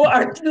people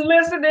are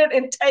listening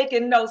and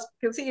taking notes,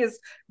 because he is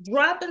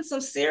dropping some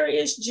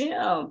serious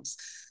gems.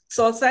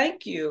 So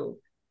thank you.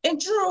 And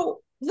Drew,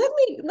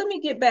 let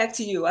me get back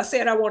to you. I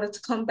said I wanted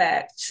to come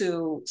back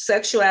to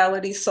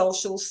sexuality,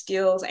 social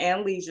skills,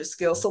 and leisure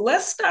skills. So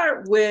let's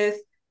start with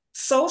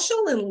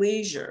social and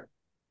leisure.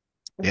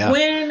 Yeah.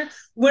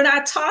 When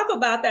I talk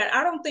about that,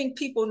 I don't think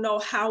people know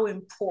how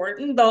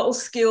important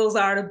those skills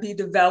are to be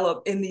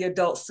developed in the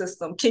adult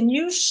system. Can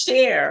you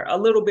share a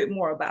little bit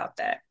more about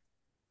that?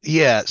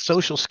 Yeah,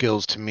 social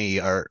skills to me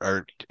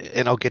are,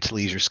 and I'll get to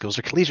leisure skills.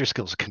 Or leisure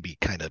skills can be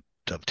kind of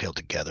dovetailed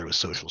together with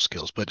social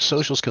skills, but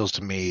social skills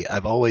to me,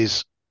 I've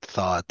always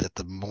thought that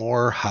the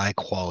more high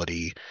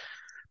quality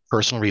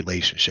personal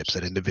relationships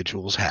that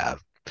individuals have,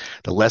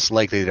 the less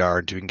likely they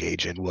are to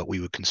engage in what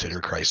we would consider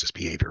crisis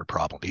behavior or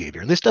problem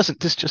behavior. And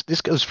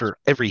this goes for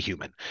every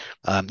human.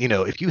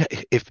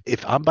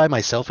 If I'm by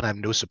myself and I have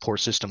no support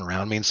system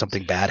around me and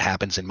something bad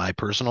happens in my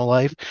personal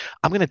life,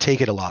 I'm going to take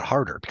it a lot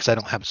harder because I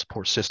don't have a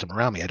support system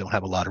around me. I don't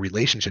have a lot of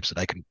relationships that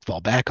I can fall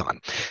back on.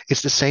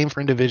 It's the same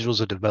for individuals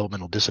with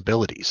developmental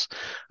disabilities.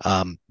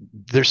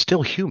 They're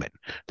still human.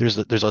 There's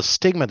a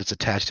stigma that's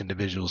attached to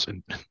individuals,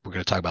 and we're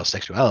going to talk about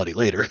sexuality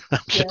later, I'm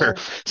sure.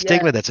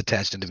 Stigma that's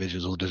attached to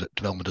individuals with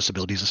developmental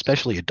disabilities,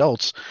 especially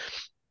adults,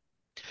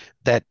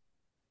 that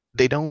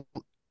they don't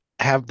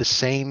have the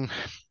same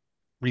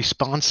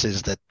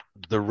responses that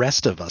the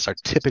rest of us are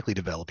typically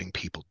developing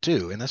people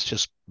do, and that's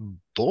just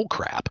bull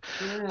crap.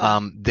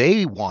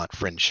 They want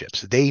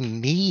friendships. They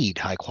need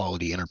high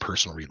quality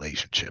interpersonal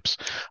relationships.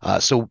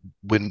 So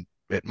when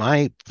at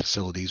my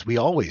facilities, we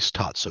always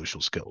taught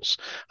social skills,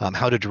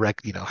 how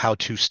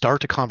to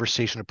start a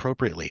conversation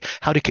appropriately,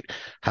 how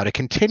to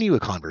continue a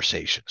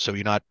conversation so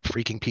you're not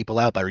freaking people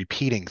out by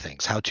repeating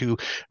things, how to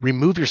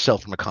remove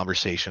yourself from a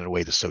conversation in a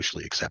way that's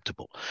socially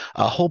acceptable,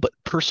 but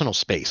personal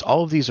space.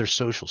 All of these are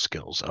social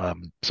skills.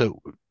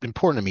 So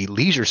important to me.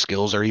 Leisure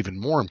skills are even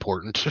more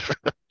important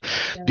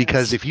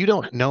because if you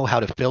don't know how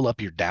to fill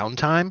up your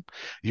downtime,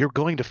 you're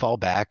going to fall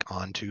back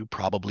onto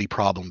probably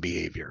problem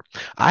behavior.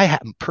 I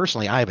have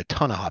a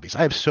ton of hobbies.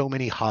 I have so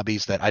many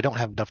hobbies that I don't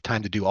have enough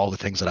time to do all the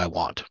things that I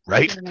want,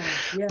 right?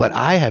 But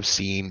I have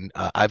seen,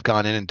 I've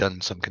gone in and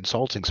done some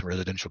consulting, some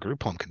residential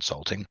group home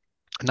consulting,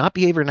 not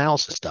behavior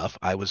analysis stuff.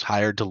 I was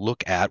hired to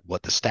look at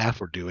what the staff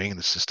were doing and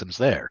the systems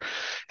there.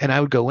 And I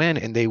would go in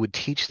and they would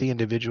teach the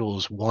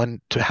individuals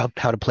how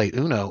to play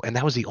Uno. And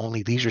that was the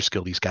only leisure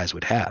skill these guys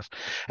would have.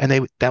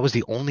 And that was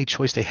the only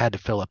choice they had to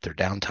fill up their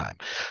downtime.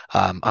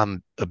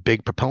 I'm a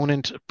big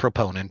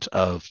proponent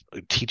of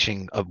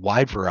teaching a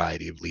wide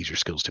variety of leisure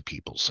skills to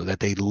people so that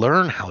they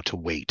learn how to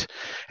wait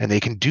and they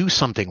can do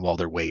something while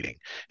they're waiting.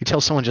 You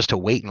tell someone just to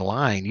wait in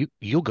line,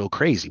 you'll go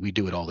crazy. We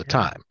do it all the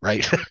time,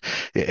 right?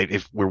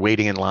 If we're waiting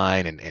waiting in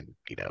line and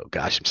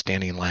gosh, I'm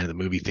standing in line at the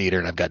movie theater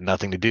and I've got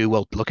nothing to do.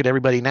 Well, look at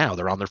everybody now.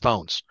 They're on their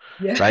phones,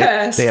 right?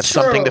 They Yes, have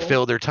something to true.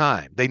 fill their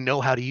time. They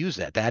know how to use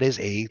that. That is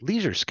a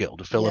leisure skill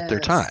to fill up their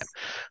time.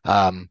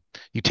 Yes,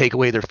 You take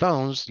away their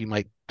phones, you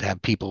might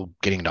have people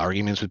getting into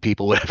arguments with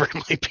people, whatever it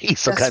might be,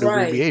 some that's kind of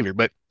weird right. behavior.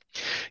 But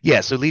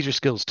yeah, so leisure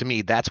skills to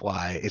me, that's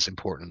why it's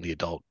important in the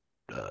adult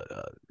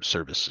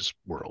services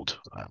world.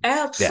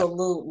 Yeah.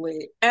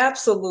 Absolutely.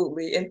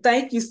 Absolutely. And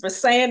thank you for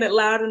saying it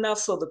loud enough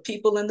so the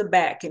people in the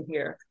back can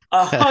hear.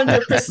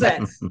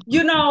 100%.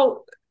 You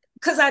know,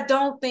 because I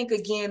don't think,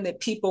 again, that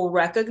people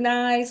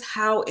recognize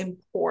how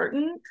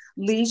important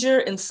leisure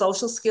and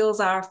social skills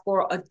are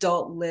for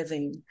adult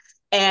living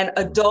and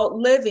adult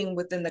living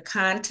within the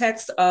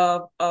context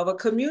of a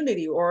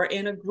community or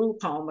in a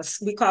group home.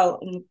 We call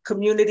it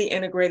community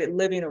integrated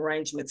living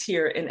arrangements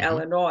here in Mhm.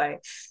 Illinois.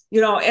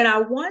 You know, and I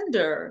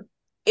wonder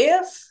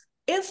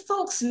if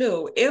folks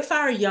knew, if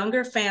our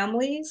younger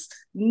families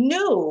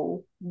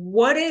knew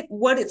what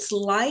it's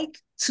like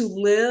to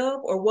live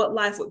or what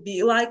life would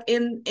be like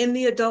in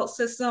the adult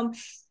system,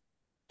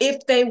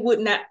 if they would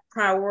not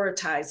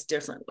prioritize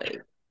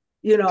differently.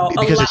 You know,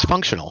 a Because lot. it's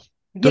functional.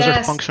 Those are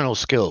Yes, functional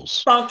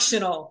skills.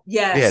 functional.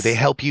 Yeah, they Yes,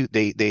 help you.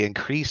 They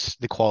increase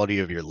the quality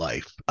of your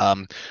life.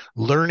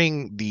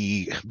 Learning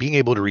being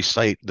able to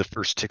recite the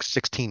first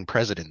 16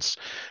 presidents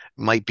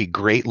might be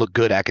great, look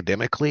good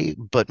academically,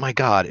 but my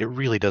God, it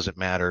really doesn't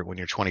matter when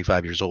you're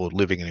 25 years old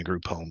living in a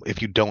group home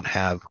if you don't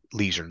have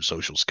leisure and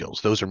social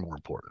skills. Those are more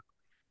important.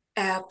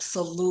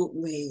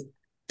 absolutely.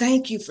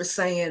 Thank you for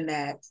saying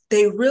that.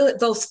 They really,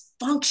 those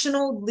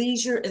functional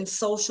leisure and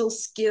social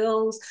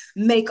skills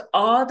make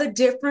all the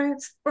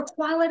difference for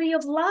quality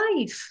of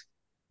life.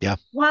 Yeah,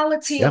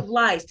 Quality yeah, of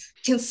life,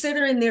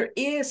 considering there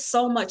is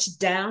so much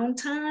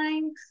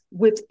downtime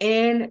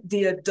within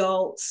the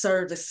adult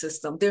service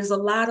system. There's a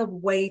lot of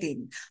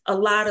waiting, a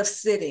lot of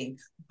sitting.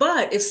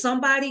 But if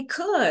somebody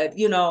could,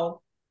 you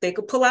know, they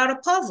could pull out a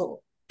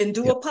puzzle and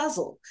do yep, a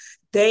puzzle.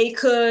 They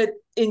could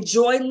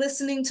enjoy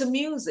listening to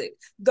music.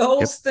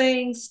 yep, Those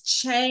things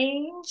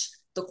change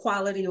the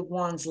quality of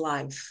one's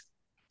life.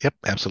 yep,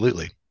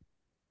 absolutely.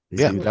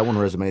 Yeah. Dude, that one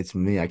resonates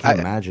with me. I can't I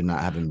imagine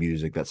not having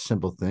music. That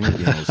simple thing of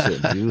being able to sit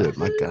and do it.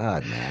 My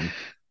God, man.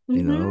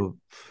 You Mm-hmm. know,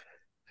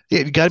 Yeah,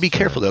 you got to be it's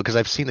careful though, because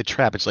I've seen the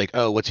trap. It's like,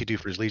 oh, what's he do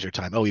for his leisure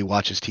time? Oh, he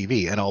watches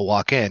TV, and I'll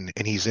walk in,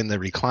 and he's in the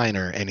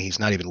recliner, and he's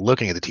not even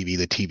looking at the TV.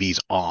 The TV's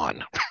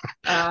on.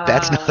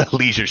 That's not uh, a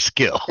leisure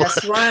skill,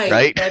 that's right.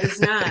 right? That is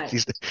not.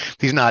 he's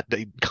he's not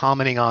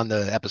commenting on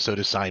the episode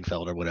of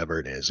Seinfeld or whatever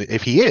it is.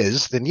 If he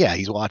is, then yeah,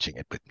 he's watching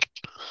it. But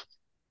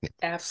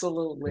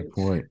Absolutely. good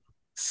point.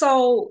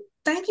 So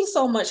thank you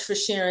so much for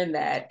sharing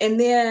that. And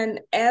then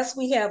as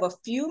we have a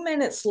few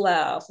minutes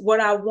left, what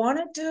I want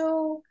to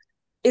do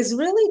is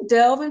really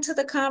delve into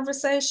the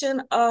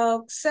conversation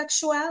of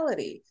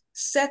sexuality.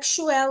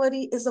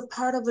 Sexuality is a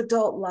part of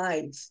adult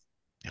life.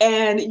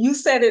 And you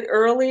said it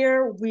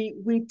earlier, we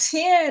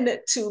tend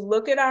to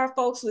look at our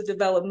folks with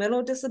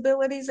developmental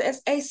disabilities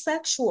as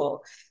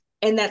asexual.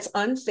 And that's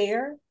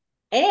unfair.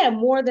 And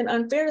more than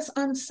unfair, it's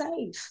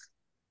unsafe.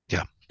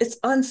 yeah, It's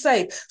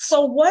unsafe.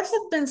 So, what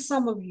have been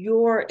some of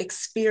your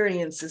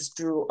experiences,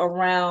 Drew,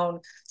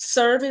 around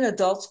serving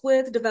adults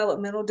with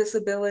developmental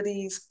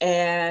disabilities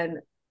and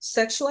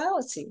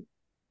sexuality?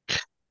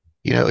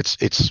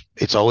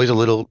 it's always a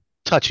little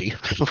touchy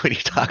when you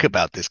talk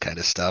about this kind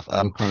of stuff.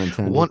 No pun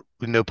intended. One,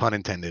 no pun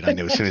intended. I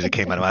know as soon as it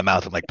came out of my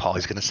mouth, I'm like,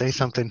 Paulie's going to say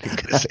something. He's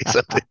going to say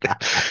something.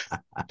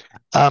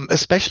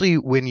 Especially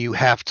when you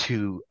have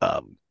to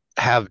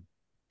have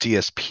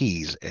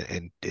DSPs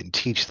and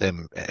teach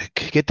them,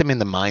 get them in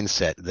the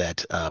mindset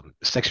that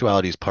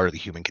sexuality is part of the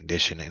human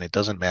condition, and it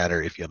doesn't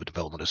matter if you have a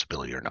developmental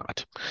disability or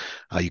not.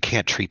 You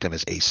can't treat them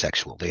as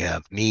asexual. They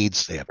have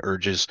needs, they have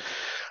urges.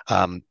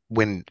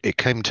 When it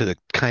came to the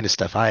kind of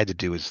stuff I had to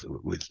do with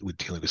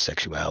dealing with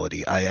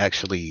sexuality, I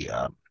actually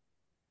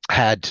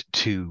had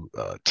to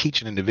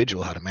teach an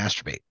individual how to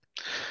masturbate,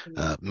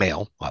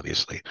 male,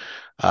 obviously.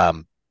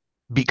 Um,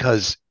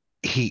 because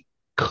he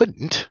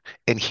couldn't,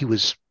 and he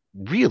was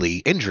really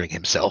injuring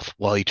himself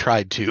while he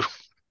tried to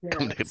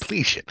come to Yes.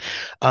 completion.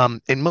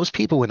 And most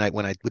people, when I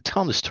would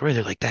tell them the story,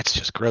 they're like, "That's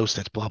just gross.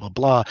 That's blah blah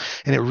blah,"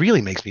 and it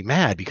really makes me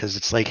mad because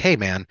it's like, "Hey,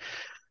 man."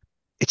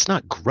 It's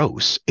not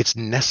gross. It's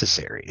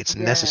necessary. It's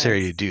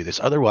necessary to Yes. do this.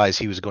 Otherwise,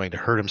 he was going to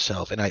hurt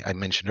himself. And I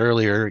mentioned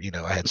earlier,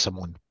 I had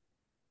someone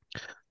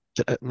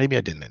maybe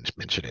I didn't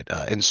mention it,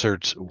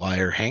 insert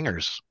wire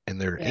hangers in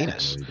their Yeah.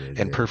 anus Oh, he did,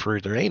 and yeah.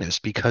 perforate their anus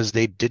because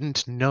they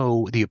didn't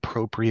know the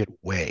appropriate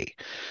way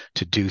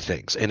to do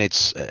things. And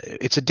it's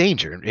a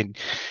danger. And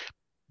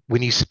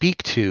when you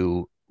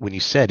when you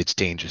said it's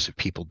dangerous if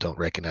people don't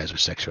recognize their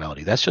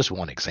sexuality, that's just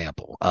one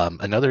example.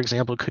 Another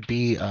example could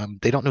be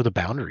they don't know the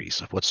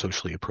boundaries of what's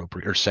socially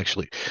appropriate or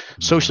socially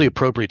Mhm.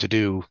 appropriate to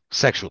do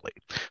sexually.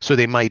 So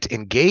they might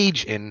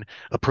engage in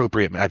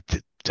appropriate. I've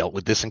dealt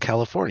with this in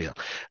California.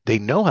 They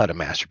know how to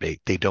masturbate.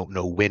 They don't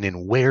know when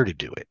and where to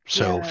do it.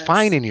 So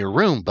fine Yes. in your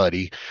room,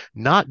 buddy.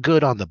 Not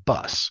good on the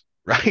bus.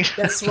 right?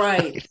 That's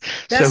right.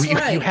 So That's you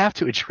right. have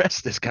to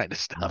address this kind of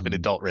stuff in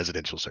adult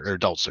residential or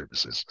adult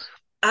services.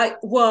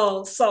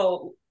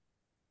 So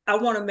I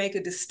want to make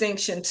a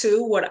distinction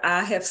too. What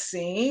I have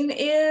seen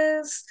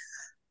is,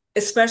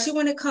 especially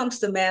when it comes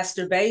to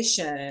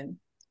masturbation,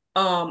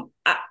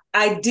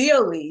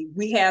 ideally,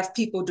 we have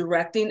people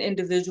directing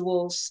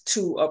individuals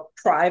to a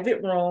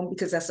private room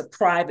because that's a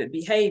private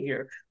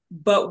behavior.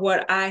 But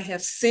what I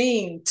have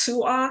seen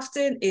too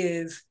often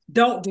is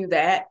don't do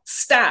that,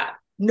 stop.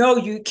 No,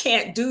 you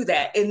can't do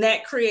that. And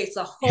that creates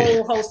a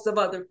whole host of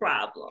other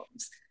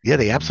problems. Yeah,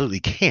 they absolutely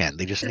can.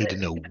 They just need to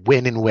know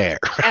when and where.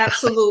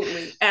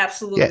 Absolutely. Yeah.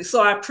 Absolutely.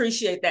 So I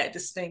appreciate that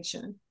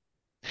distinction.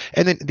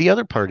 And then the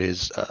other part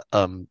is,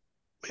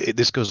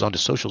 this goes on to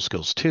social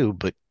skills too,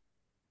 but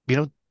you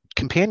know,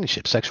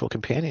 companionship, sexual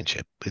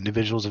companionship,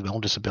 individuals of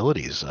own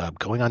disabilities,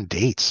 going on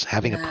dates,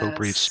 having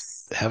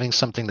Yes. having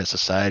something that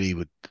society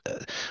would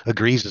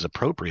agrees is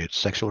appropriate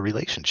sexual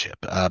relationship.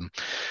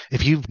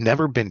 If you've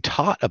never been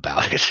taught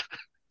about it,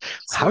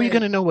 That's how are you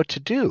going right. to know what to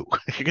do?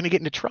 You're going to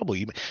get into trouble.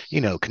 You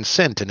know,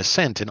 consent and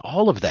assent and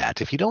all of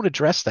that. If you don't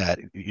address that,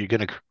 you're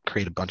going to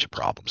create a bunch of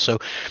problems. So,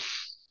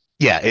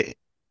 yeah,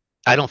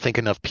 I don't think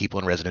enough people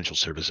in residential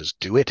services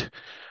do it.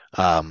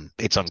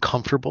 It's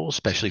uncomfortable,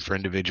 especially for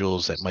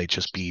individuals that might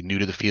just be new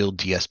to the field,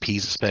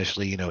 DSPs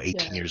especially, 18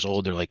 Yeah. years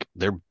old.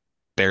 They're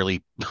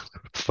barely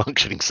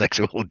functioning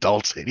sexual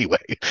adults anyway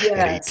at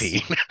Yes.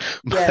 18.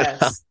 But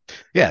Yes.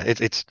 yeah,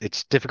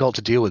 it's difficult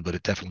to deal with, but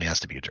it definitely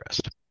has to be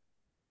addressed.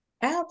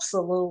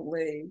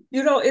 Absolutely.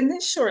 In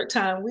this short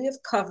time, we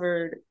have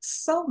covered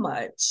so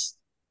much.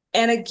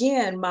 And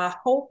again, my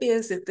hope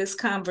is that this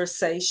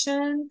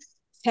conversation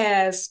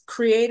has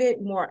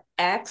created more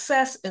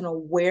access and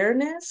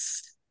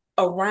awareness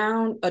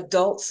around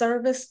adult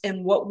service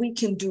and what we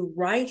can do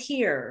right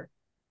here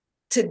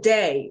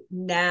today,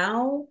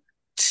 now,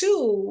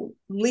 to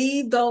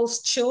leave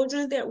those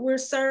children that we're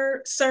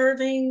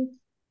serving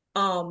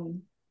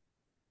um,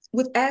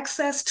 with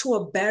access to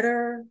a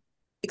better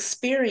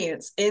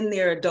experience in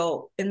their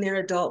adult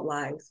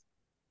life.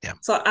 Yeah.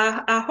 So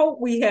I hope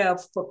we have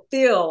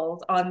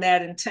fulfilled on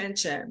that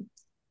intention.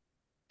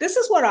 This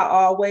is what I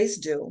always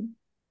do.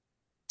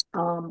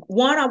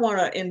 One, I want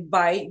to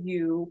invite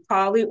you,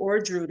 Polly or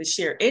Drew, to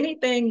share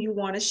anything you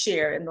want to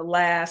share in the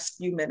last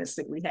few minutes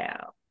that we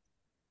have.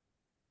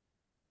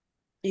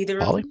 Either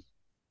of Paulie? you?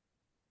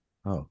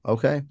 Oh,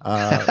 okay.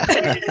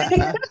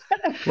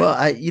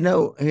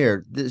 Well,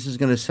 here, this is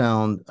going to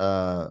sound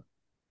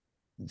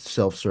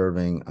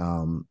self-serving.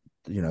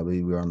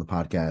 We were on the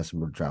podcast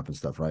and we're dropping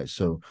stuff, right?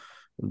 So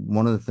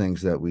one of the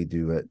things that we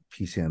do at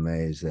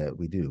PCMA is that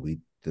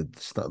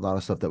a lot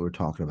of stuff that we're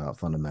talking about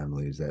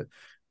fundamentally is that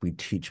we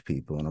teach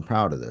people, and I'm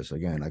proud of this.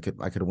 Again, I could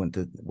have went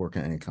to work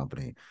in any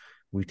company.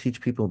 We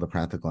teach people the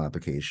practical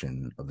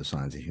application of the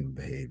science of human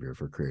behavior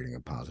for creating a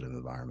positive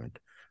environment,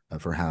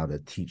 for how to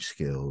teach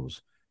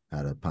skills,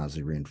 how to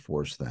positively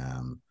reinforce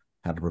them,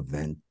 how to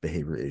prevent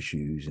behavior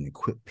issues and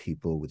equip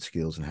people with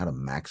skills and how to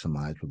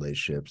maximize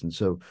relationships. And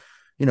so,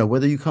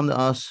 whether you come to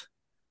us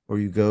or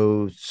you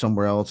go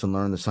somewhere else and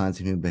learn the science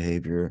of human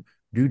behavior,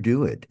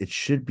 do it. It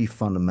should be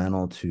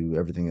fundamental to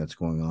everything that's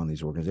going on in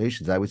these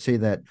organizations. I would say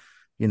that,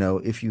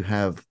 if you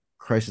have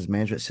crisis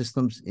management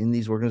systems in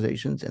these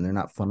organizations and they're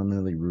not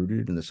fundamentally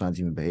rooted in the science of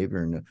human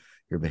behavior and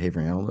your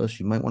behavior analyst,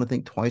 you might want to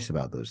think twice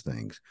about those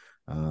things.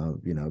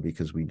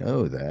 Because we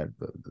know that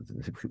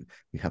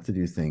we have to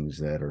do things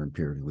that are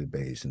empirically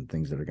based and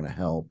things that are going to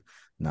help,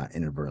 not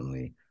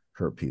inadvertently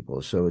hurt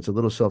people. So it's a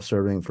little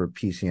self-serving for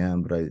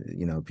PCM,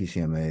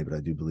 PCMA, but I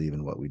do believe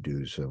in what we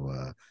do.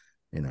 So,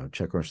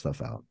 check our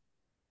stuff out.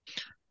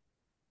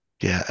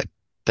 Yeah.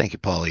 Thank you,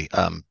 Paulie.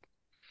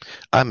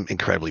 I'm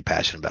incredibly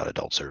passionate about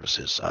adult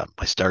services.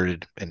 I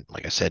started in,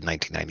 like I said,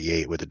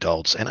 1998 with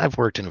adults, and I've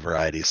worked in a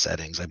variety of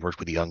settings. I've worked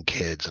with young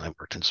kids, and I've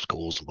worked in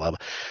schools and blah blah.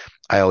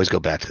 I always go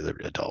back to the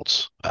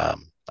adults.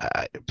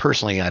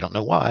 Personally, I don't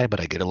know why, but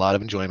I get a lot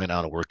of enjoyment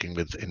out of working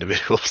with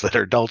individuals that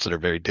are adults that are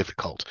very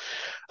difficult.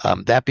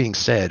 That being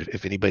said,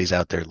 if anybody's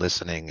out there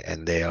listening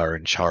and they are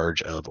in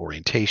charge of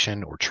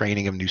orientation or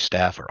training of new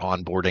staff or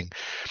onboarding,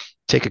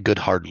 take a good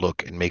hard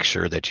look and make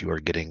sure that you are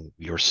getting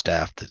your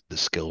staff the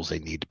skills they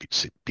need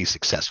to be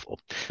successful,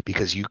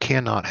 because you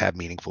cannot have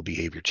meaningful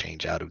behavior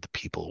change out of the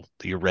people,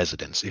 your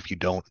residents, if you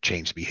don't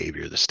change the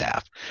behavior of the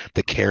staff.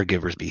 The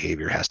caregiver's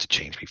behavior has to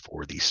change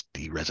before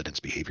the residents'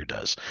 behavior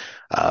does.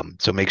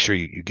 So make sure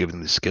you give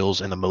them the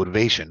skills and the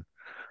motivation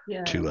to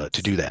Yes.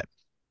 do that.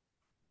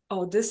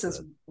 Oh, this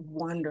is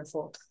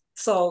wonderful.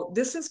 So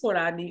this is what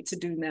I need to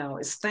do now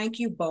is thank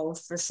you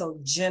both for so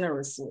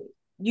generously.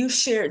 You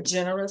shared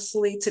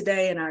generously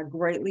today, and I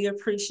greatly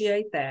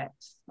appreciate that.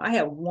 I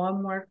have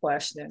one more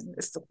question.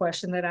 It's the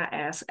question that I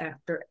ask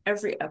after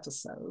every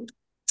episode.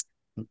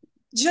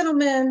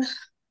 Gentlemen,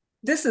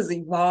 this is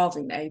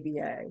evolving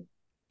ABA.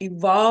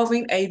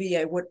 Evolving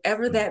ABA,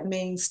 whatever that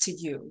means to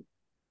you.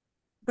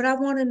 But I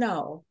want to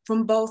know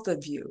from both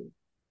of you,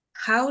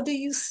 how do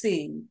you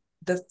see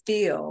the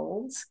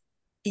fields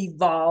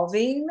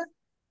evolving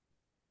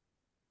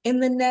in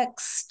the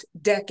next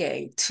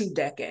decade, 2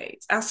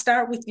 decades? I'll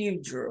start with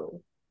you,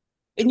 Drew,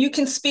 and you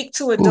can speak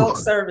to adult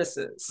Ooh,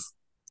 services.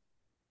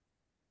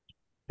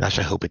 gosh,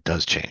 I hope it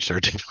does change. There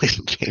are definitely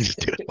some changes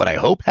to it. What I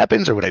hope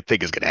happens or what I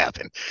think is going to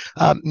happen.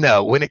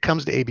 No, when it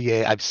comes to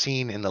ABA, I've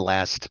seen in the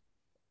last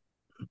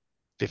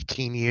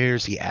 15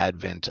 years the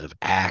advent of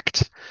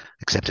ACT,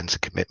 acceptance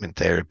and commitment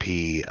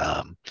therapy,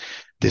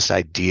 this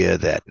idea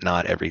that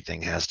not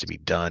everything has to be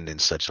done in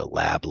such a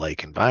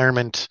lab-like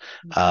environment.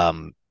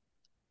 Um,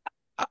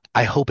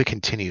 I hope it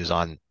continues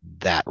on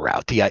that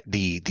route.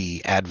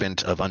 The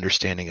advent of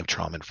understanding of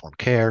trauma-informed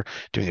care,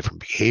 doing it from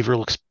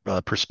behavioral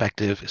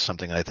perspective, is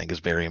something I think is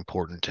very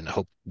important, and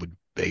hope would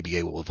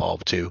ABA will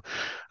evolve to.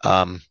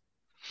 Um,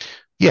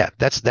 yeah,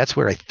 that's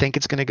where I think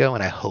it's going to go,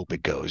 and I hope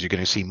it goes. You're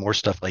going to see more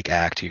stuff like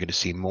ACT. You're going to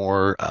see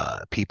more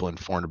people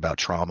informed about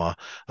trauma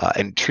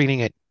and treating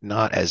it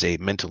not as a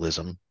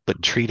mentalism,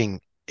 but treating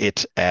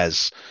it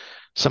as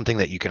something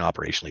that you can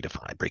operationally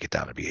define, break it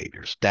down to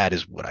behaviors. That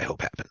is what I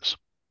hope happens.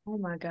 Oh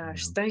my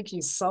gosh, Yeah. thank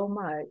you so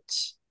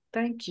much.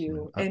 Thank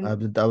you. I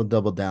would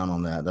double down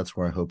on that. That's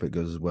where I hope it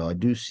goes as well. I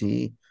do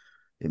see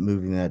it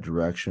moving in that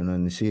direction.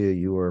 And Nasiah,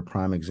 you are a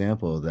prime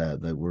example of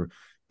that, that we're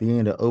being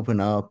able to open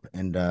up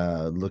and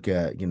look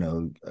at,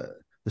 the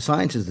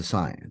science is the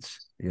science,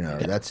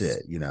 that's Yes.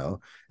 it,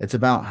 it's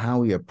about how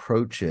we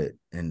approach it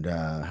and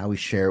how we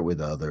share it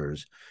with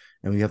others.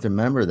 And we have to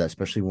remember that,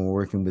 especially when we're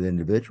working with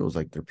individuals,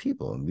 like they're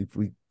people. And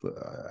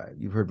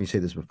you've heard me say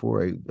this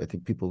before. I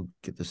think people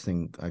get this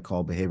thing I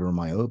call behavioral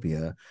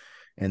myopia,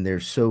 and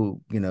they're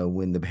so,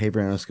 when the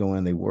behavior analysts go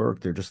in, they work,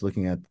 they're just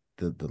looking at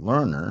the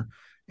learner,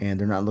 and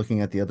they're not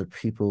looking at the other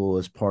people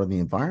as part of the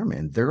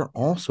environment. They're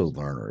also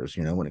learners,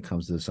 when it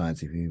comes to the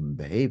science of human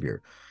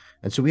behavior.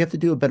 And so we have to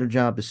do a better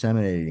job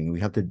disseminating. We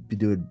have to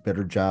do a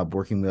better job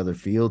working with other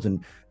fields.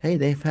 And hey,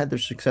 they've had their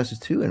successes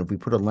too. And if we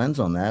put a lens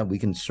on that, we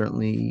can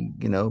certainly,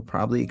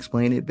 probably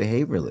explain it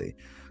behaviorally.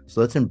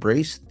 So let's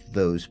embrace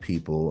those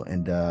people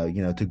and,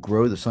 to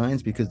grow the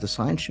science, because the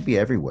science should be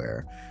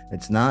everywhere.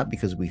 It's not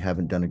because we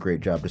haven't done a great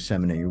job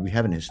disseminating, we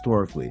haven't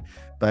historically,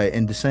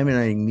 and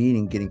disseminating,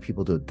 meaning getting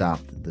people to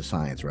adopt the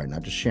science, right?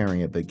 Not just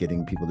sharing it, but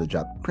getting people to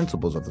adopt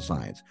principles of the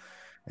science.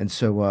 And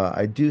so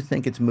I do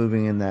think it's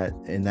moving in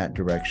that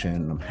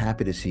direction. I'm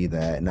happy to see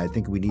that, and I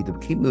think we need to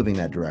keep moving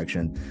that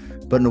direction,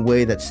 but in a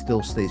way that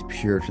still stays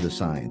pure to the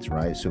science,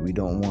 right? So we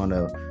don't want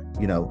to,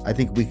 I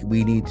think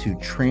we need to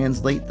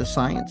translate the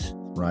science,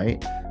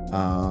 right?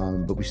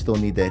 But we still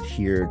need to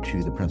adhere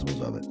to the principles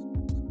of it.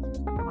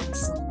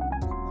 Awesome.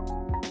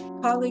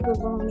 Paulie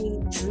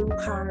Gavoni, Drew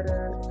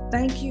Carter,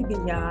 thank you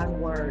beyond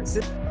words.